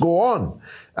months go on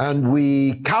and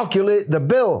we calculate the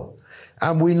bill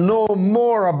and we know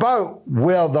more about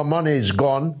where the money's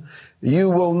gone, you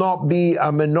will not be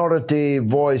a minority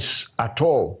voice at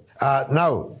all.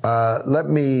 Now, let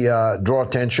me draw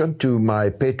attention to my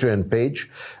Patreon page.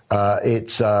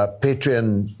 It's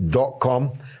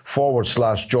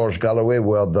patreon.com/George Galloway,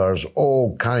 where there's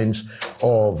all kinds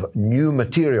of new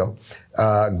material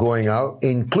going out,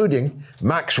 including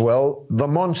Maxwell the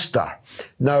Monster.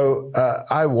 Now,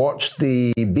 I watched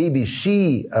the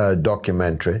BBC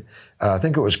documentary, I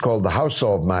think it was called The House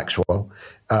of Maxwell,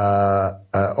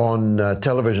 on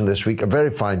television this week. A very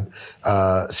fine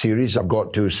series, I've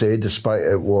got to say, despite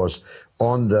it was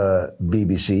on the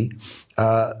BBC.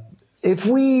 If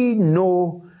we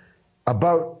know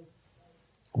about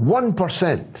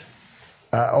 1%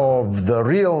 of the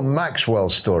real Maxwell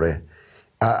story,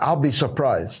 I'll be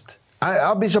surprised.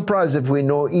 I'll be surprised if we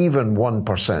know even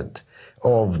 1%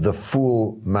 of the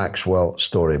full Maxwell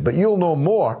story. But you'll know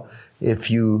more if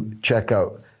you check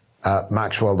out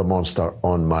Maxwell the Monster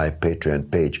on my Patreon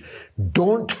page.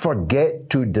 Don't forget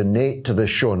to donate to the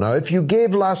show. Now, if you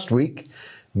gave last week,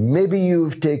 maybe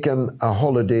you've taken a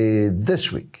holiday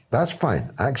this week. That's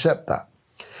fine. I accept that.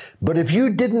 But if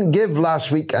you didn't give last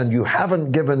week and you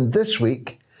haven't given this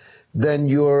week, then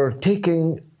you're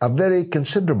taking a very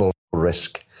considerable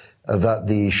risk that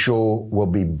the show will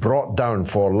be brought down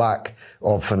for lack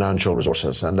of financial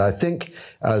resources. And I think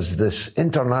as this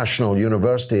international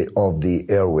university of the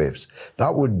airwaves,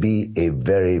 that would be a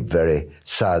very, very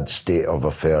sad state of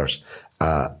affairs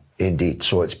indeed.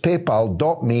 So it's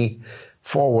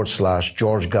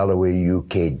paypal.me/George Galloway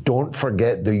UK. Don't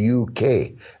forget the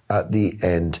UK at the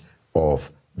end of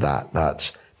that.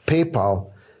 That's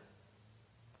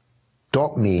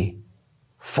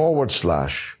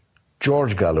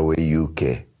paypal.me/George Galloway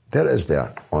UK. There it is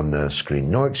there on the screen.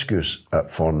 No excuse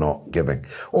for not giving.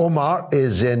 Omar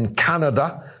is in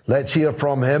Canada. Let's hear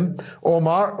from him.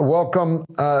 Omar, welcome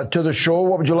to the show.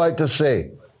 What would you like to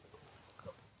say?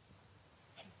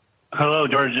 Hello,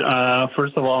 George.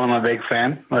 First of all, I'm a big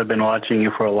fan. I've been watching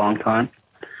you for a long time.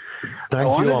 Thank you,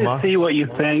 Omar. I wanted to see what you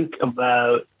think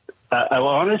about. I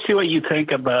want to see what you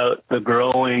think about the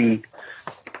growing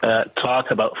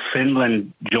talk about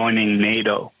Finland joining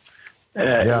NATO.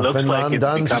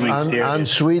 Finland and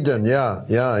Sweden.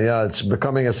 Yeah. It's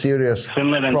becoming a serious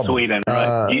Finland and problem. Sweden,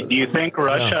 right? Do you think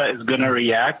Russia is going to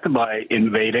react by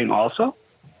invading also?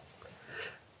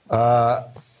 I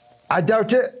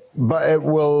doubt it, but it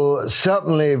will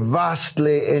certainly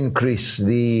vastly increase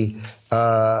the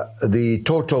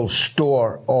total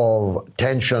store of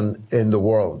tension in the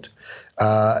world.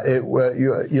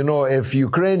 If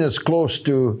Ukraine is close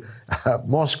to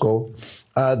Moscow,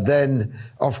 then,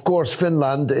 of course,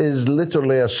 Finland is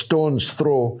literally a stone's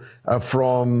throw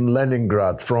from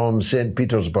Leningrad, from St.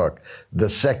 Petersburg, the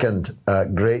second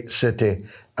great city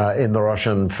in the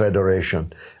Russian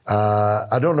Federation.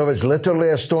 I don't know if it's literally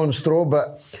a stone's throw,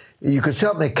 but you could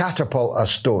certainly catapult a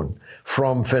stone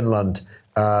from Finland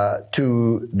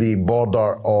to the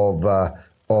border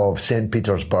of St.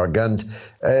 Petersburg. And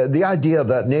the idea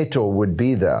that NATO would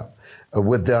be there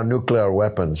with their nuclear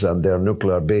weapons and their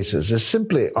nuclear bases is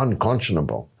simply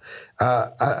unconscionable.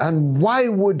 And why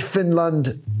would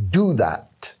Finland do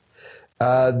that?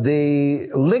 They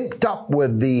linked up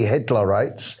with the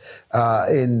Hitlerites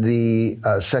in the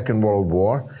Second World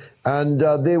War, and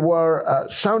they were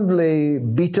soundly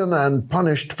beaten and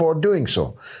punished for doing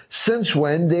so. Since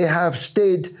when they have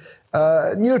stayed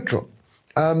neutral.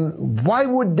 Why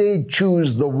would they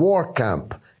choose the war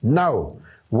camp now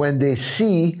when they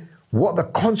see what the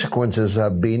consequences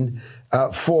have been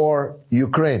for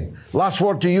Ukraine? Last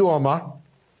word to you, Omar.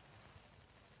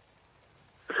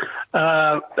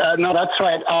 No, that's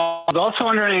right. I was also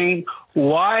wondering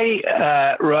why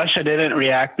Russia didn't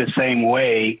react the same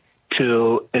way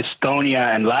to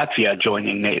Estonia and Latvia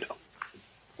joining NATO.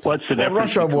 What's the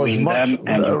difference between them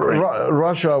and Ukraine?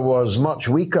 Russia was much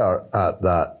weaker at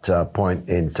that point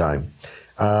in time.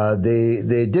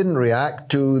 They didn't react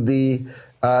to the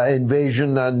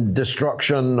invasion and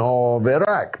destruction of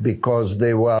Iraq because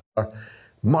they were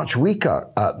much weaker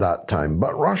at that time.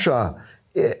 But Russia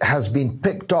has been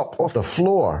picked up off the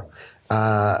floor,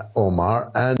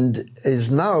 Omar, and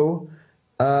is now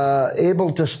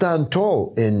able to stand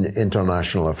tall in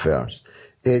international affairs.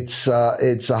 It's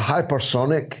a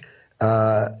hypersonic,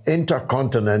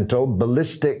 intercontinental,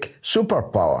 ballistic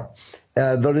superpower.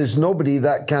 There is nobody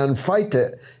that can fight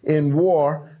it in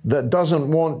war that doesn't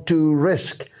want to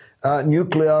risk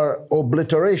nuclear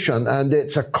obliteration. And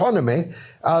its economy,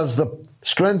 as the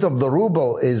strength of the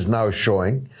ruble is now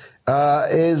showing,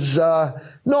 is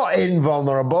not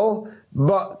invulnerable,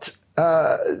 but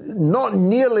not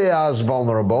nearly as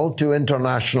vulnerable to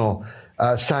international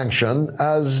sanction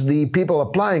as the people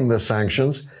applying the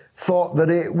sanctions thought that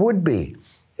it would be.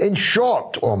 In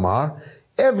short, Omar,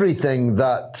 everything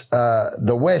that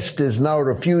the West is now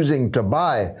refusing to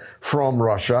buy from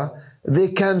Russia, they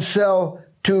can sell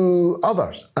to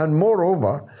others, and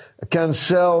moreover, can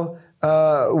sell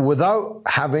without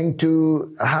having to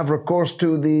have recourse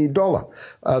to the dollar.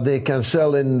 They can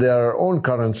sell in their own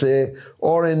currency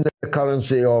or in the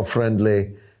currency of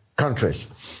friendly countries.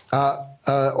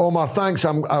 Omar, thanks.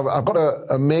 I've got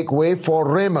to make way for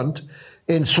Raymond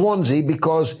in Swansea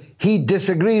because he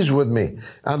disagrees with me,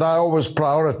 and I always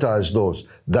prioritize those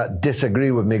that disagree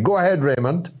with me. Go ahead,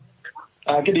 Raymond.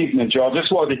 Good evening, George. I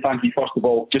just wanted to thank you, first of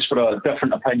all, just for a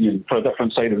different opinion, for a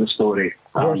different side of the story.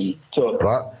 Of course.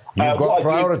 You've got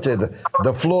priority.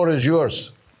 The floor is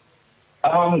yours.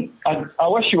 I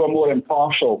wish you were more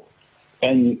impartial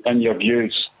in your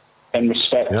views in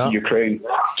respect to Ukraine.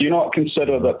 Do you not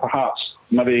consider that perhaps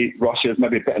maybe Russia is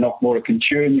maybe bitten off more than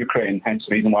chew in Ukraine, hence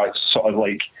the reason why it's sort of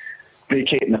like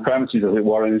vacating the premises, as it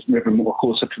were, and is moving more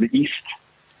closer to the east?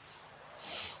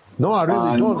 No, I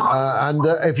really don't. And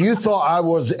if you thought I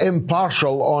was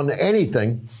impartial on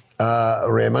anything,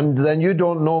 Raymond, then you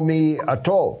don't know me at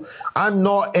all. I'm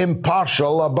not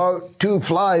impartial about two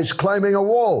flies climbing a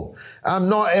wall. I'm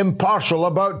not impartial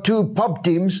about two pub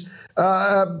teams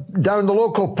down the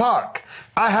local park.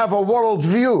 I have a world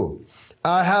view.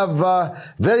 I have a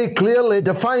very clearly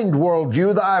defined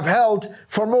worldview that I've held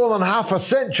for more than half a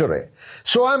century.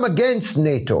 So I'm against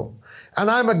NATO, and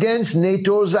I'm against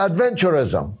NATO's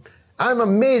adventurism. I'm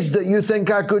amazed that you think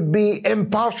I could be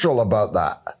impartial about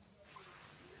that.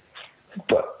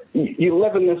 But you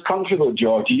live in this country, though,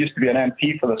 George. You used to be an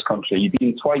MP for this country. You've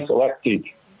been twice elected.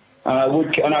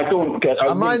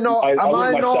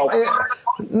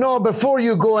 No, before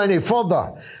you go any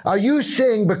further, are you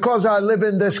saying because I live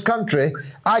in this country,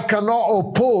 I cannot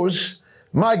oppose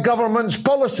my government's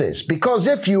policies? Because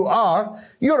if you are,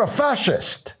 you're a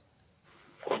fascist.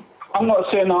 I'm not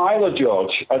saying that either,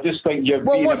 George. I just think you're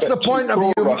being what's a bit the point of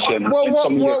you?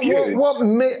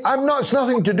 It's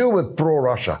nothing to do with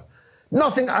pro-Russia.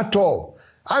 Nothing at all.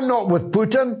 I'm not with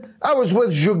Putin. I was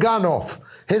with Zhuganov,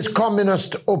 his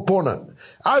communist opponent.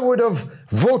 I would have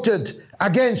voted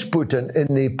against Putin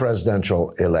in the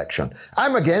presidential election.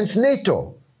 I'm against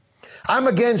NATO. I'm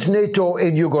against NATO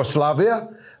in Yugoslavia,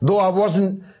 though I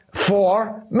wasn't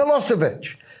for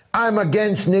Milosevic. I'm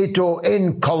against NATO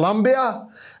in Colombia,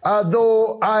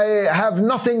 though I have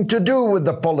nothing to do with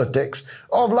the politics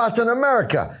of Latin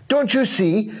America. Don't you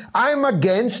see? I'm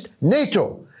against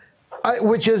NATO,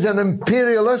 which is an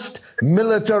imperialist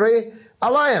military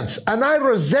alliance. And I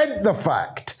resent the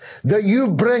fact that you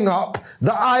bring up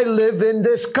that I live in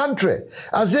this country,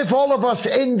 as if all of us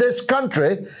in this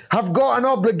country have got an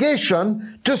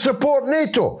obligation to support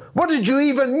NATO. What did you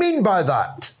even mean by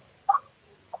that?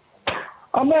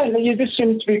 I mean, you just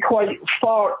seem to be quite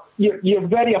far. You're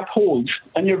very opposed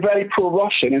and you're very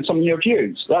pro-Russian in some of your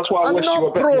views. That's why I wish you were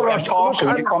a bit more impartial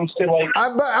when it comes to like.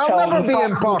 I'll never be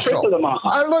impartial.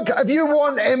 Look, if you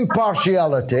want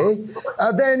impartiality,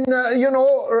 then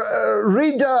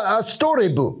read a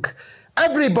storybook.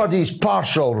 Everybody's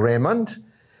partial, Raymond.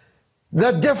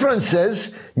 The difference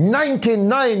is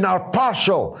 99 are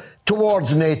partial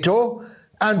towards NATO,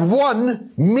 and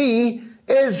one, me,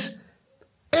 is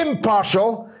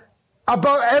impartial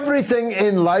about everything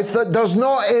in life that does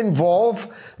not involve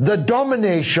the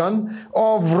domination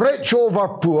of rich over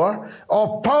poor,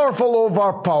 of powerful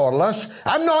over powerless.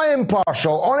 I'm not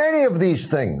impartial on any of these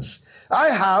things. I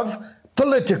have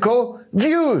political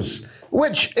views,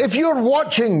 which, if you're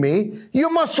watching me, you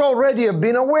must already have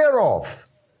been aware of.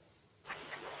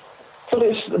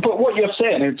 But what you're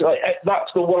saying is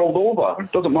that's the world over.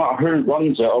 It doesn't matter who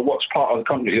runs it or what's part of the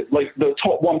country. Like the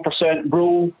top 1%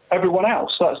 rule everyone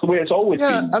else. That's the way it's always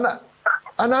been.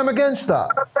 And I'm against that.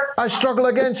 I struggle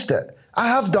against it. I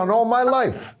have done all my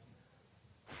life.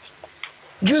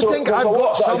 Do you think I've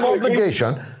got some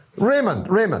obligation?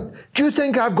 Raymond, do you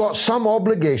think I've got some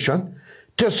obligation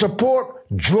to support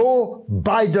Joe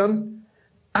Biden,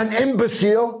 an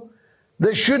imbecile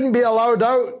that shouldn't be allowed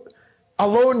out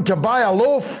alone to buy a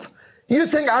loaf? You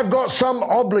think I've got some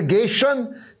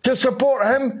obligation to support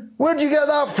him? Where do you get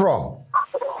that from?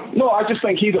 No, I just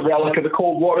think he's a relic of the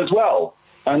Cold War as well,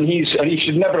 and he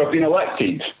should never have been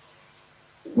elected.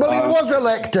 Well, he was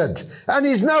elected, and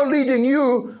he's now leading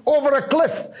you over a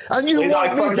cliff, and you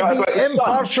want me to be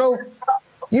impartial?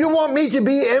 You want me to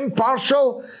be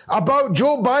impartial about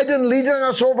Joe Biden leading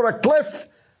us over a cliff?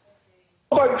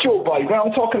 About Joe Biden, I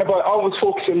was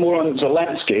focusing more on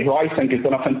Zelensky, who I think has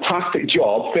done a fantastic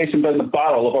job facing down the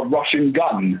barrel of a Russian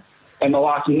gun in the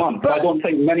last month. I don't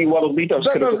think many world leaders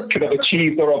could have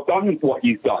achieved or have done what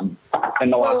he's done in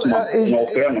the last month, in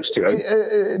all fairness to him.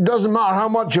 It doesn't matter how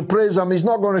much you praise him, he's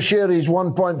not going to share his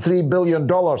 $1.3 billion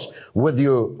with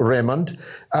you, Raymond.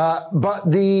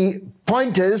 But the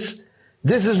point is,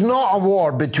 this is not a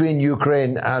war between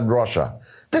Ukraine and Russia.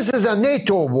 This is a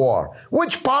NATO war.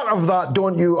 Which part of that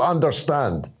don't you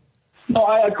understand? No,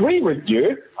 I agree with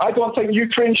you. I don't think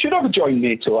Ukraine should have joined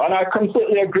NATO, and I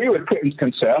completely agree with Putin's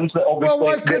concerns that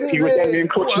obviously he would then be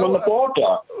encroaching on the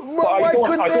border. But I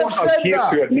don't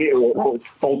adhere to NATO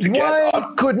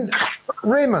altogether.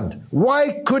 Raymond,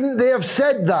 why couldn't they have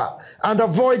said that and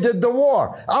avoided the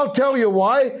war? I'll tell you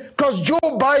why. Because Joe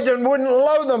Biden wouldn't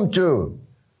allow them to.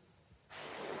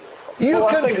 I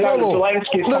think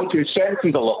Zelensky's come to his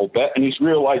senses a little bit, and he's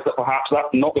realised that perhaps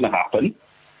that's not going to happen.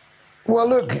 Well,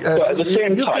 look, but at the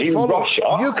same time,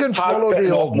 Russia you can follow the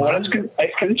old man.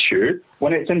 It can chew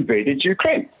when it's invaded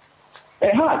Ukraine.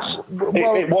 It has.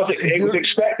 It was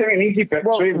expecting an easy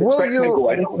victory.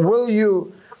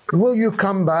 Will you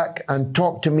come back and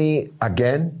talk to me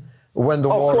again when the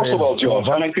war is over? Of course I will, George.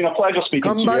 And it's been a pleasure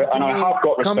speaking to you, and I have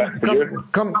got respect for you.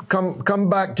 Come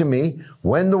back to me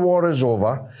when the war is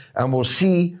over, and we'll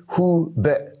see who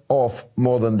bit off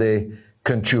more than they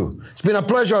can chew. It's been a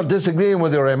pleasure disagreeing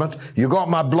with you, Raymond. You got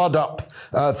my blood up.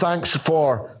 Thanks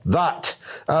for that.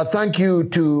 Thank you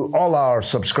to all our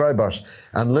subscribers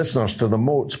and listeners to the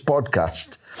Moats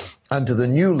podcast, and to the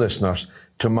new listeners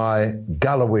to my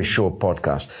Galloway Show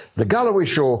podcast. The Galloway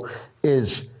Show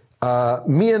is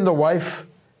me and the wife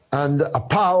and a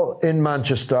pal in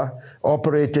Manchester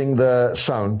operating the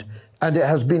sound, and it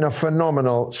has been a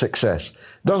phenomenal success.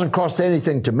 Doesn't cost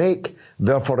anything to make,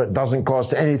 therefore it doesn't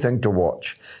cost anything to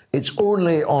watch. It's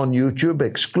only on YouTube,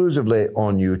 exclusively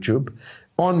on YouTube,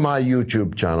 on my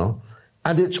YouTube channel,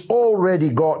 and it's already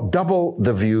got double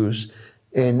the views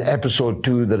in episode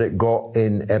 2 that it got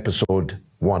in episode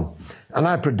 1. And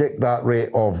I predict that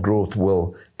rate of growth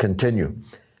will continue.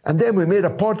 And then we made a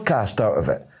podcast out of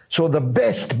it. So the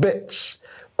best bits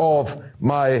of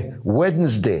my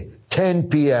Wednesday, 10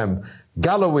 p.m.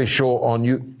 Galloway Show on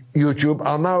YouTube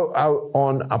are now out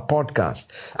on a podcast.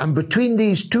 And between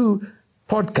these two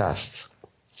podcasts,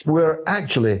 we're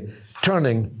actually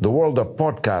turning the world of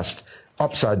podcasts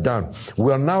upside down.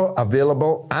 We're now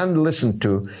available and listened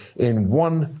to in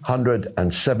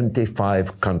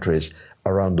 175 countries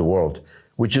around the world,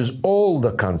 which is all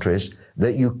the countries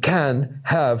that you can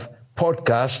have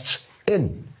podcasts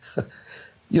in.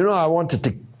 You know, I wanted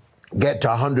to get to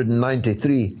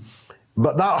 193,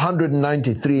 but that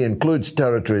 193 includes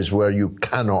territories where you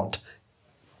cannot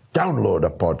download a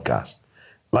podcast,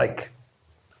 like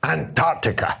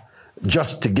Antarctica,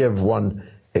 just to give one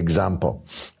example.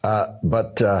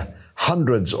 But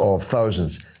hundreds of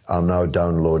thousands are now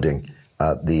downloading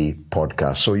the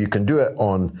podcast. So you can do it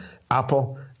on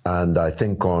Apple, and I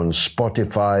think on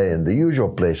Spotify and the usual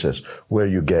places where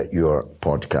you get your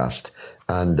podcast.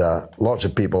 And lots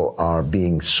of people are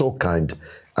being so kind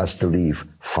as to leave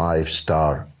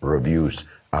 5-star reviews.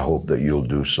 I hope that you'll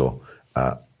do so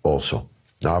also.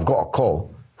 Now, I've got a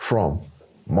call from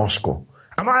Moscow.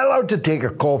 Am I allowed to take a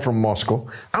call from Moscow?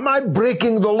 Am I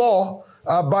breaking the law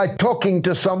by talking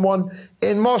to someone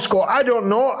in Moscow? I don't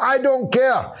know. I don't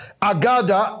care.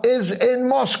 Agada is in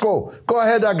Moscow. Go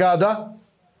ahead, Agada.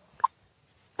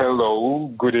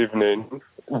 Hello, good evening,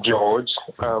 George.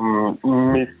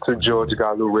 Mr. George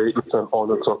Galloway, it's an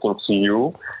honor talking to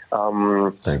you.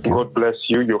 Thank you. God bless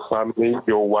you, your family,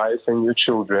 your wife, and your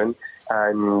children.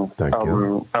 And Thank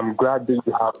you. I'm glad that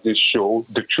you have this show.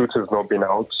 The truth has not been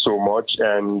out so much,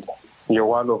 and you're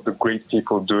one of the great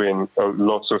people doing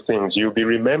lots of things. You'll be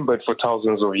remembered for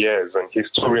thousands of years, and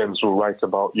historians will write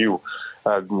about you,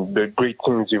 the great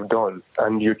things you've done.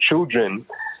 And your children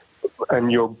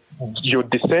and your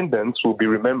descendants will be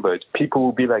remembered. People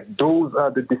will be like, those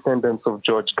are the descendants of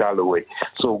George Galloway.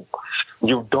 So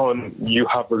you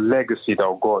have a legacy that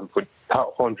will go on for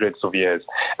hundreds of years.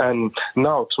 And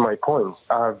now to my point,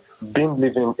 I've been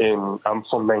I'm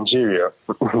from Nigeria,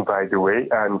 by the way,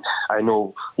 and I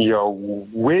know you're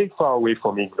way far away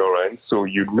from ignorance, so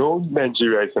you know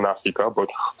Nigeria is in Africa, but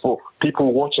for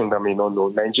people watching that may not know,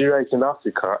 Nigeria is in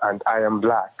Africa, and I am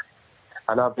black.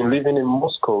 And I've been living in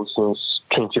Moscow since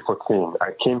 2014.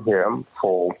 I came here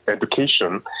for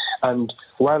education. And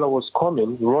while I was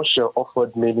coming, Russia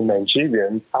offered many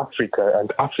Nigerians, Africa,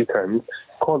 and Africans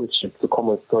scholarships to come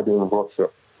and study in Russia.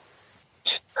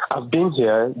 I've been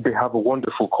here. They have a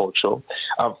wonderful culture.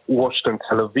 I've watched on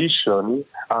television.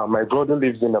 My brother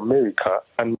lives in America,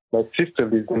 and my sister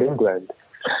lives in England.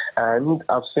 And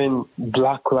I've seen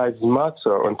Black Lives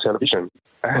Matter on television.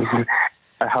 And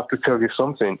I have to tell you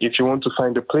something. If you want to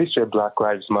find a place where Black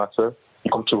Lives Matter,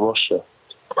 you come to Russia.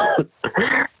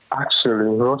 Actually,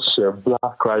 in Russia,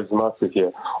 Black Lives Matter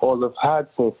here. All I've had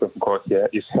since I've got here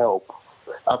is help.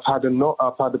 I've had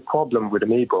a problem with a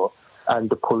neighbor, and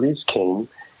the police came,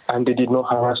 and they did not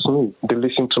harass me. They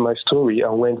listened to my story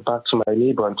and went back to my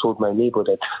neighbor and told my neighbor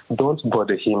that don't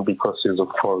bother him because he's a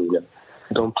foreigner.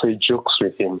 Don't play jokes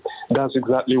with him. That's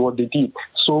exactly what they did.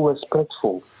 So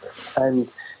respectful. And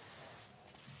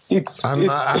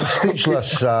I'm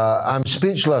speechless. I'm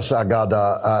speechless,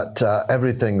 Agada, at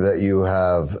everything that you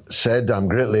have said. I'm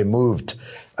greatly moved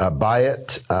by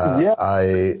it.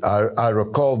 I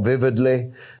recall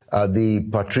vividly the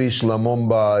Patrice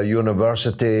Lumumba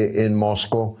University in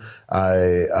Moscow.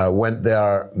 I went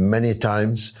there many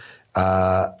times.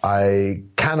 I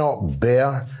cannot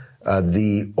bear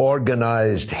the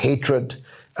organized hatred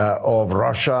of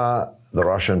Russia, the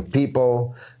Russian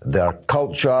people, their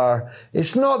culture.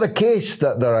 It's not the case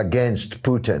that they're against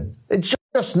Putin. It's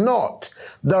just not.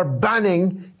 They're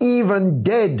banning even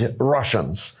dead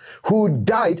Russians who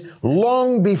died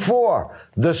long before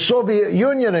the Soviet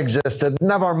Union existed,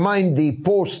 never mind the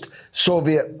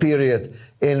post-Soviet period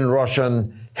in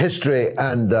Russian history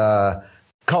and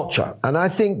culture. And I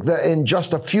think that in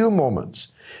just a few moments,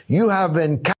 you have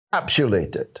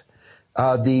encapsulated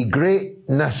the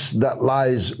greatness that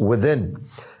lies within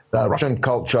Russian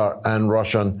culture and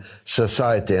Russian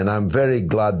society. And I'm very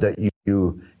glad that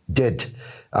you did.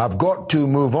 I've got to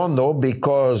move on, though,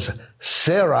 because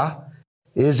Sarah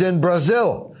is in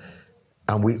Brazil,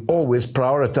 and we always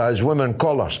prioritize women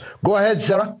callers. Go ahead,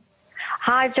 Sarah.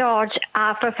 Hi, George.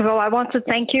 First of all, I want to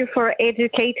thank you for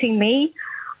educating me.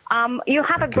 You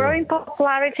have a growing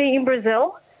popularity in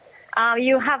Brazil.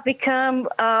 You have become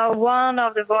one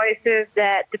of the voices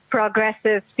that the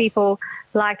progressive people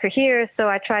like to hear, so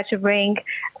I try to bring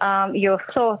your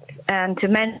thoughts and to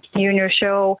mention you in your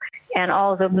show and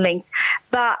all the links.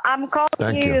 But I'm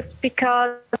calling you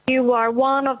because you are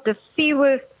one of the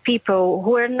fewest people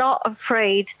who are not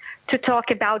afraid to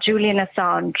talk about Julian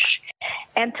Assange.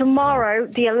 And tomorrow,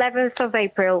 the 11th of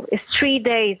April, is 3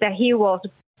 days that he was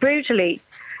brutally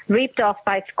ripped off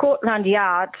by Scotland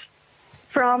Yard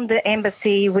from the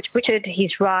embassy, which butchered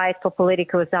his right for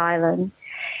political asylum.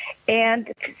 And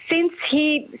since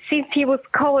he was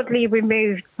cowardly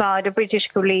removed by the British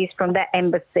police from that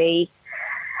embassy,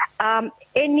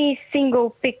 any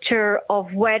single picture of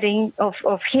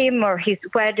him or his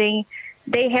wedding,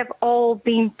 they have all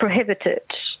been prohibited.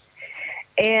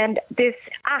 And this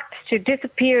act to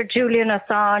disappear Julian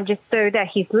Assange is so that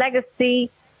his legacy,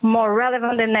 more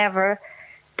relevant than ever,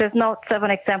 does not serve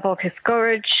an example of his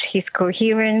courage, his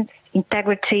coherence,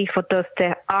 integrity for those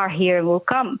that are here and will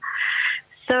come.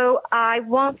 So I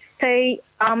want to say,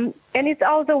 and it's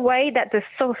also the way that the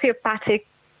sociopathic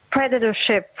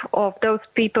predatorship of those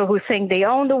people who think they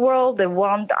own the world, they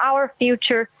want our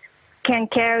future, can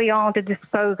carry on to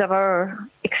dispose of our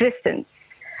existence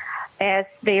as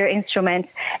their instruments.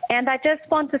 And I just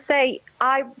want to say,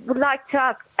 I would like to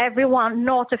ask everyone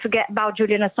not to forget about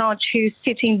Julian Assange, who's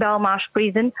sitting in Belmarsh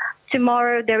prison.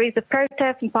 Tomorrow there is a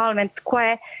protest in Parliament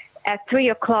Square at 3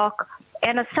 o'clock.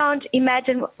 And Assange,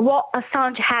 imagine what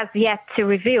Assange has yet to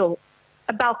reveal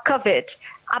about COVID,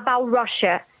 about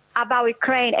Russia, about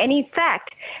Ukraine. And in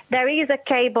fact, there is a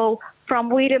cable from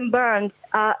William Burns,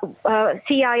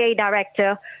 CIA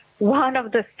director, one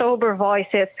of the sober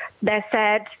voices, that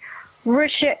said,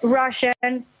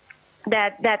 Russian,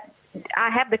 that I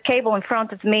have the cable in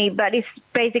front of me, but it's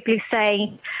basically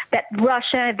saying that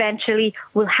Russia eventually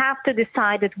will have to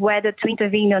decide whether to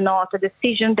intervene or not, a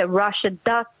decision that Russia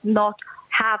does not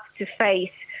have to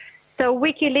face. So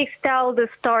WikiLeaks tell the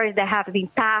stories that have been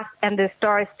passed and the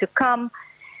stories to come.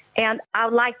 And I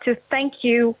would like to thank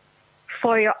you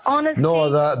for your honesty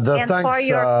and for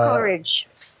your courage.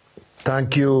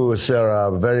 Thank you,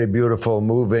 Sarah. Very beautiful,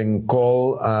 moving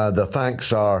call. The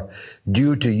thanks are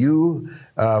due to you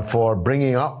for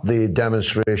bringing up the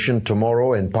demonstration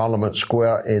tomorrow in Parliament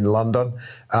Square in London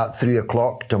at 3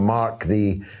 o'clock to mark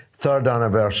the third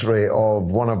anniversary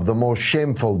of one of the most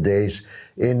shameful days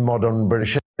in modern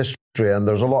British history. And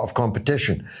there's a lot of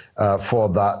competition for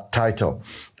that title.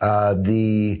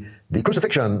 The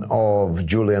crucifixion of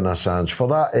Julian Assange, for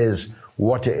that is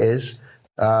what it is.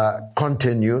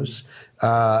 Continues.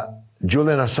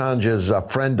 Julian Assange is a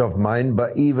friend of mine,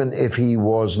 but even if he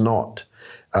was not,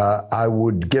 I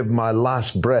would give my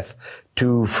last breath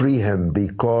to free him,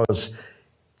 because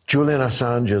Julian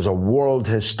Assange is a world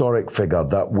historic figure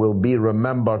that will be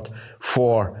remembered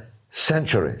for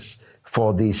centuries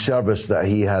for the service that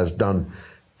he has done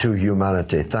to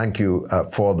humanity. Thank you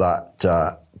for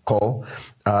that call.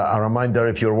 A reminder,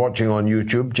 if you're watching on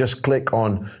YouTube, just click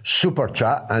on Super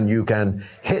Chat and you can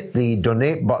hit the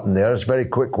donate button there. It's a very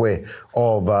quick way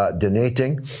of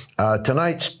donating.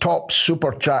 Tonight's top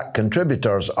Super Chat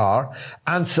contributors are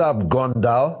Ansab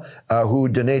Gondal, who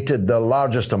donated the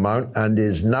largest amount and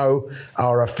is now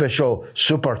our official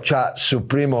Super Chat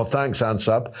Supremo. Thanks,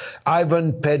 Ansab.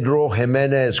 Ivan Pedro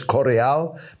Jimenez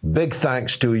Correal, big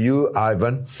thanks to you,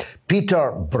 Ivan.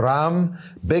 Peter Bram,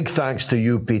 big thanks to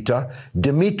you, Peter.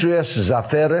 Demetrius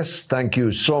Zaferis, thank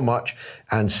you so much.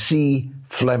 And C.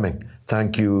 Fleming,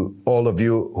 thank you, all of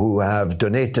you who have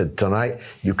donated tonight.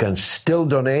 You can still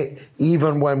donate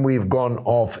even when we've gone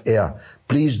off air.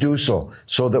 Please do so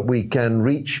that we can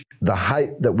reach the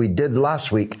height that we did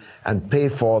last week and pay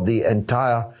for the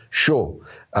entire show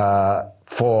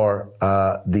for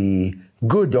the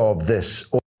good of this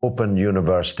Open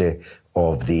University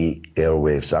of the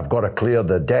airwaves. I've got to clear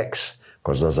the decks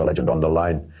because there's a legend on the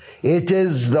line. It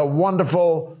is the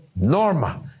wonderful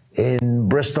Norma in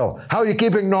Bristol. How are you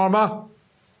keeping, Norma?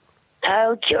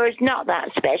 Oh, George, not that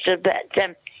special, but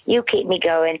you keep me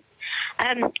going.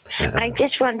 I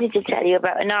just wanted to tell you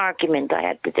about an argument I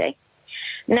had today.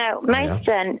 Now, my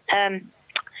son,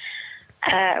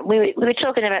 we were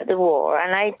talking about the war,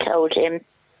 and I told him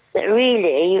that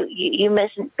really you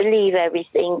mustn't believe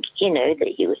everything,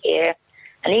 that you hear.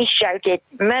 And he shouted,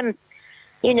 Mum,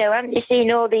 haven't you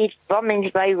seen all these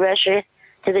bombings by Russia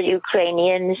to the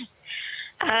Ukrainians?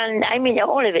 And, I mean,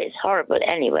 all of it's horrible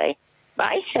anyway. But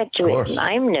I said to him,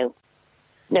 I'm no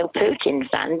Putin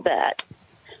fan, but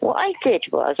what I did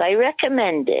was I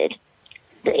recommended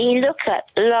that he look at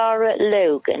Lara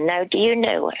Logan. Now, do you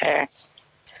know her?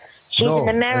 She's an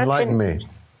American... enlighten me.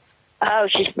 Oh,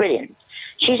 she's brilliant.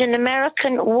 She's an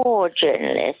American war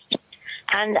journalist,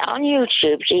 and on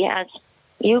YouTube she has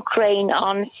Ukraine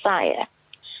on Fire.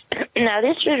 Now,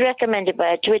 this was recommended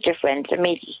by a Twitter friend for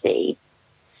me to see,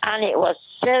 and it was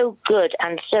so good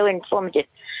and so informative.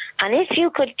 And if you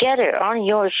could get her on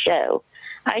your show,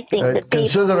 I think the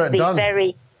people would be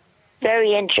very,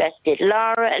 very interested.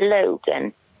 Lara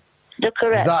Logan. Look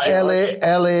her up. Is that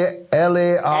L-A-R-A?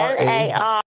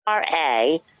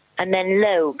 L-A-R-A, and then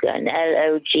Logan,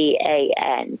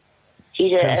 L-O-G-A-N.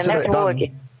 She's an American war.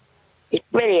 It's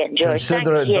brilliant, George.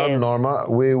 Consider Thank it you. done, Norma.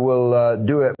 We will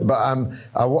do it. But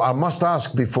I must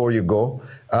ask before you go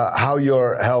how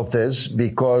your health is,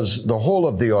 because the whole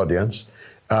of the audience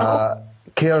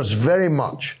cares very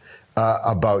much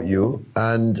about you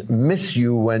and miss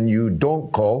you when you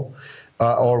don't call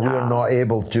or we're not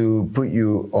able to put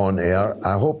you on air.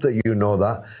 I hope that you know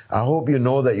that. I hope you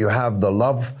know that you have the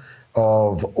love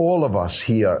of all of us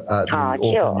here at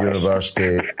the Open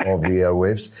University of the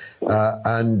airwaves.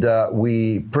 And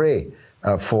we pray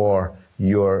for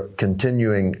your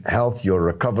continuing health, your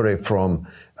recovery from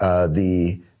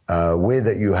the way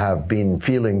that you have been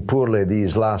feeling poorly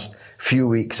these last few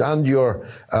weeks, and your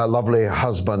lovely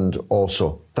husband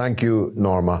also. Thank you,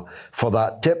 Norma, for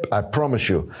that tip. I promise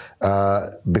you,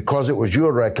 because it was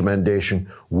your recommendation,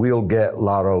 we'll get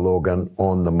Lara Logan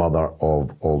on the mother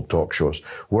of all talk shows.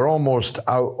 We're almost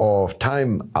out of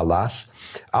time, alas.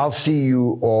 I'll see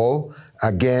you all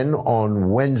again on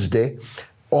Wednesday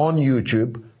on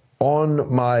YouTube,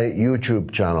 on my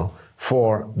YouTube channel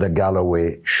for The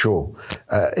Galloway Show.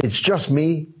 It's just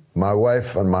me, my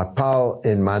wife, and my pal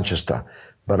in Manchester,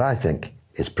 but I think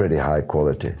it's pretty high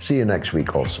quality. See you next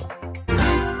week also.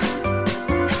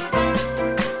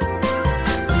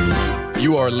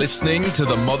 You are listening to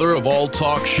the Mother of All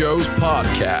Talk Shows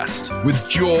podcast with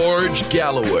George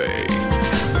Galloway.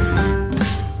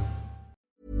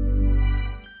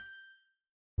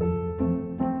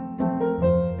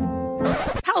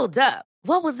 Hold up.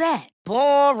 What was that?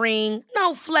 Boring.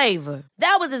 No flavor.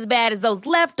 That was as bad as those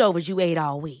leftovers you ate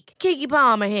all week. Keke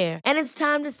Palmer here, and it's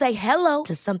time to say hello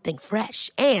to something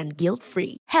fresh and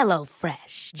guilt-free. Hello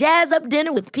Fresh. Jazz up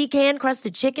dinner with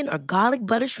pecan-crusted chicken or garlic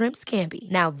butter shrimp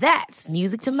scampi. Now that's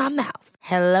music to my mouth.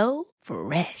 Hello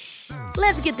Fresh.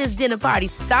 Let's get this dinner party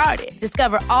started.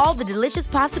 Discover all the delicious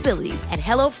possibilities at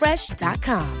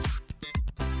HelloFresh.com.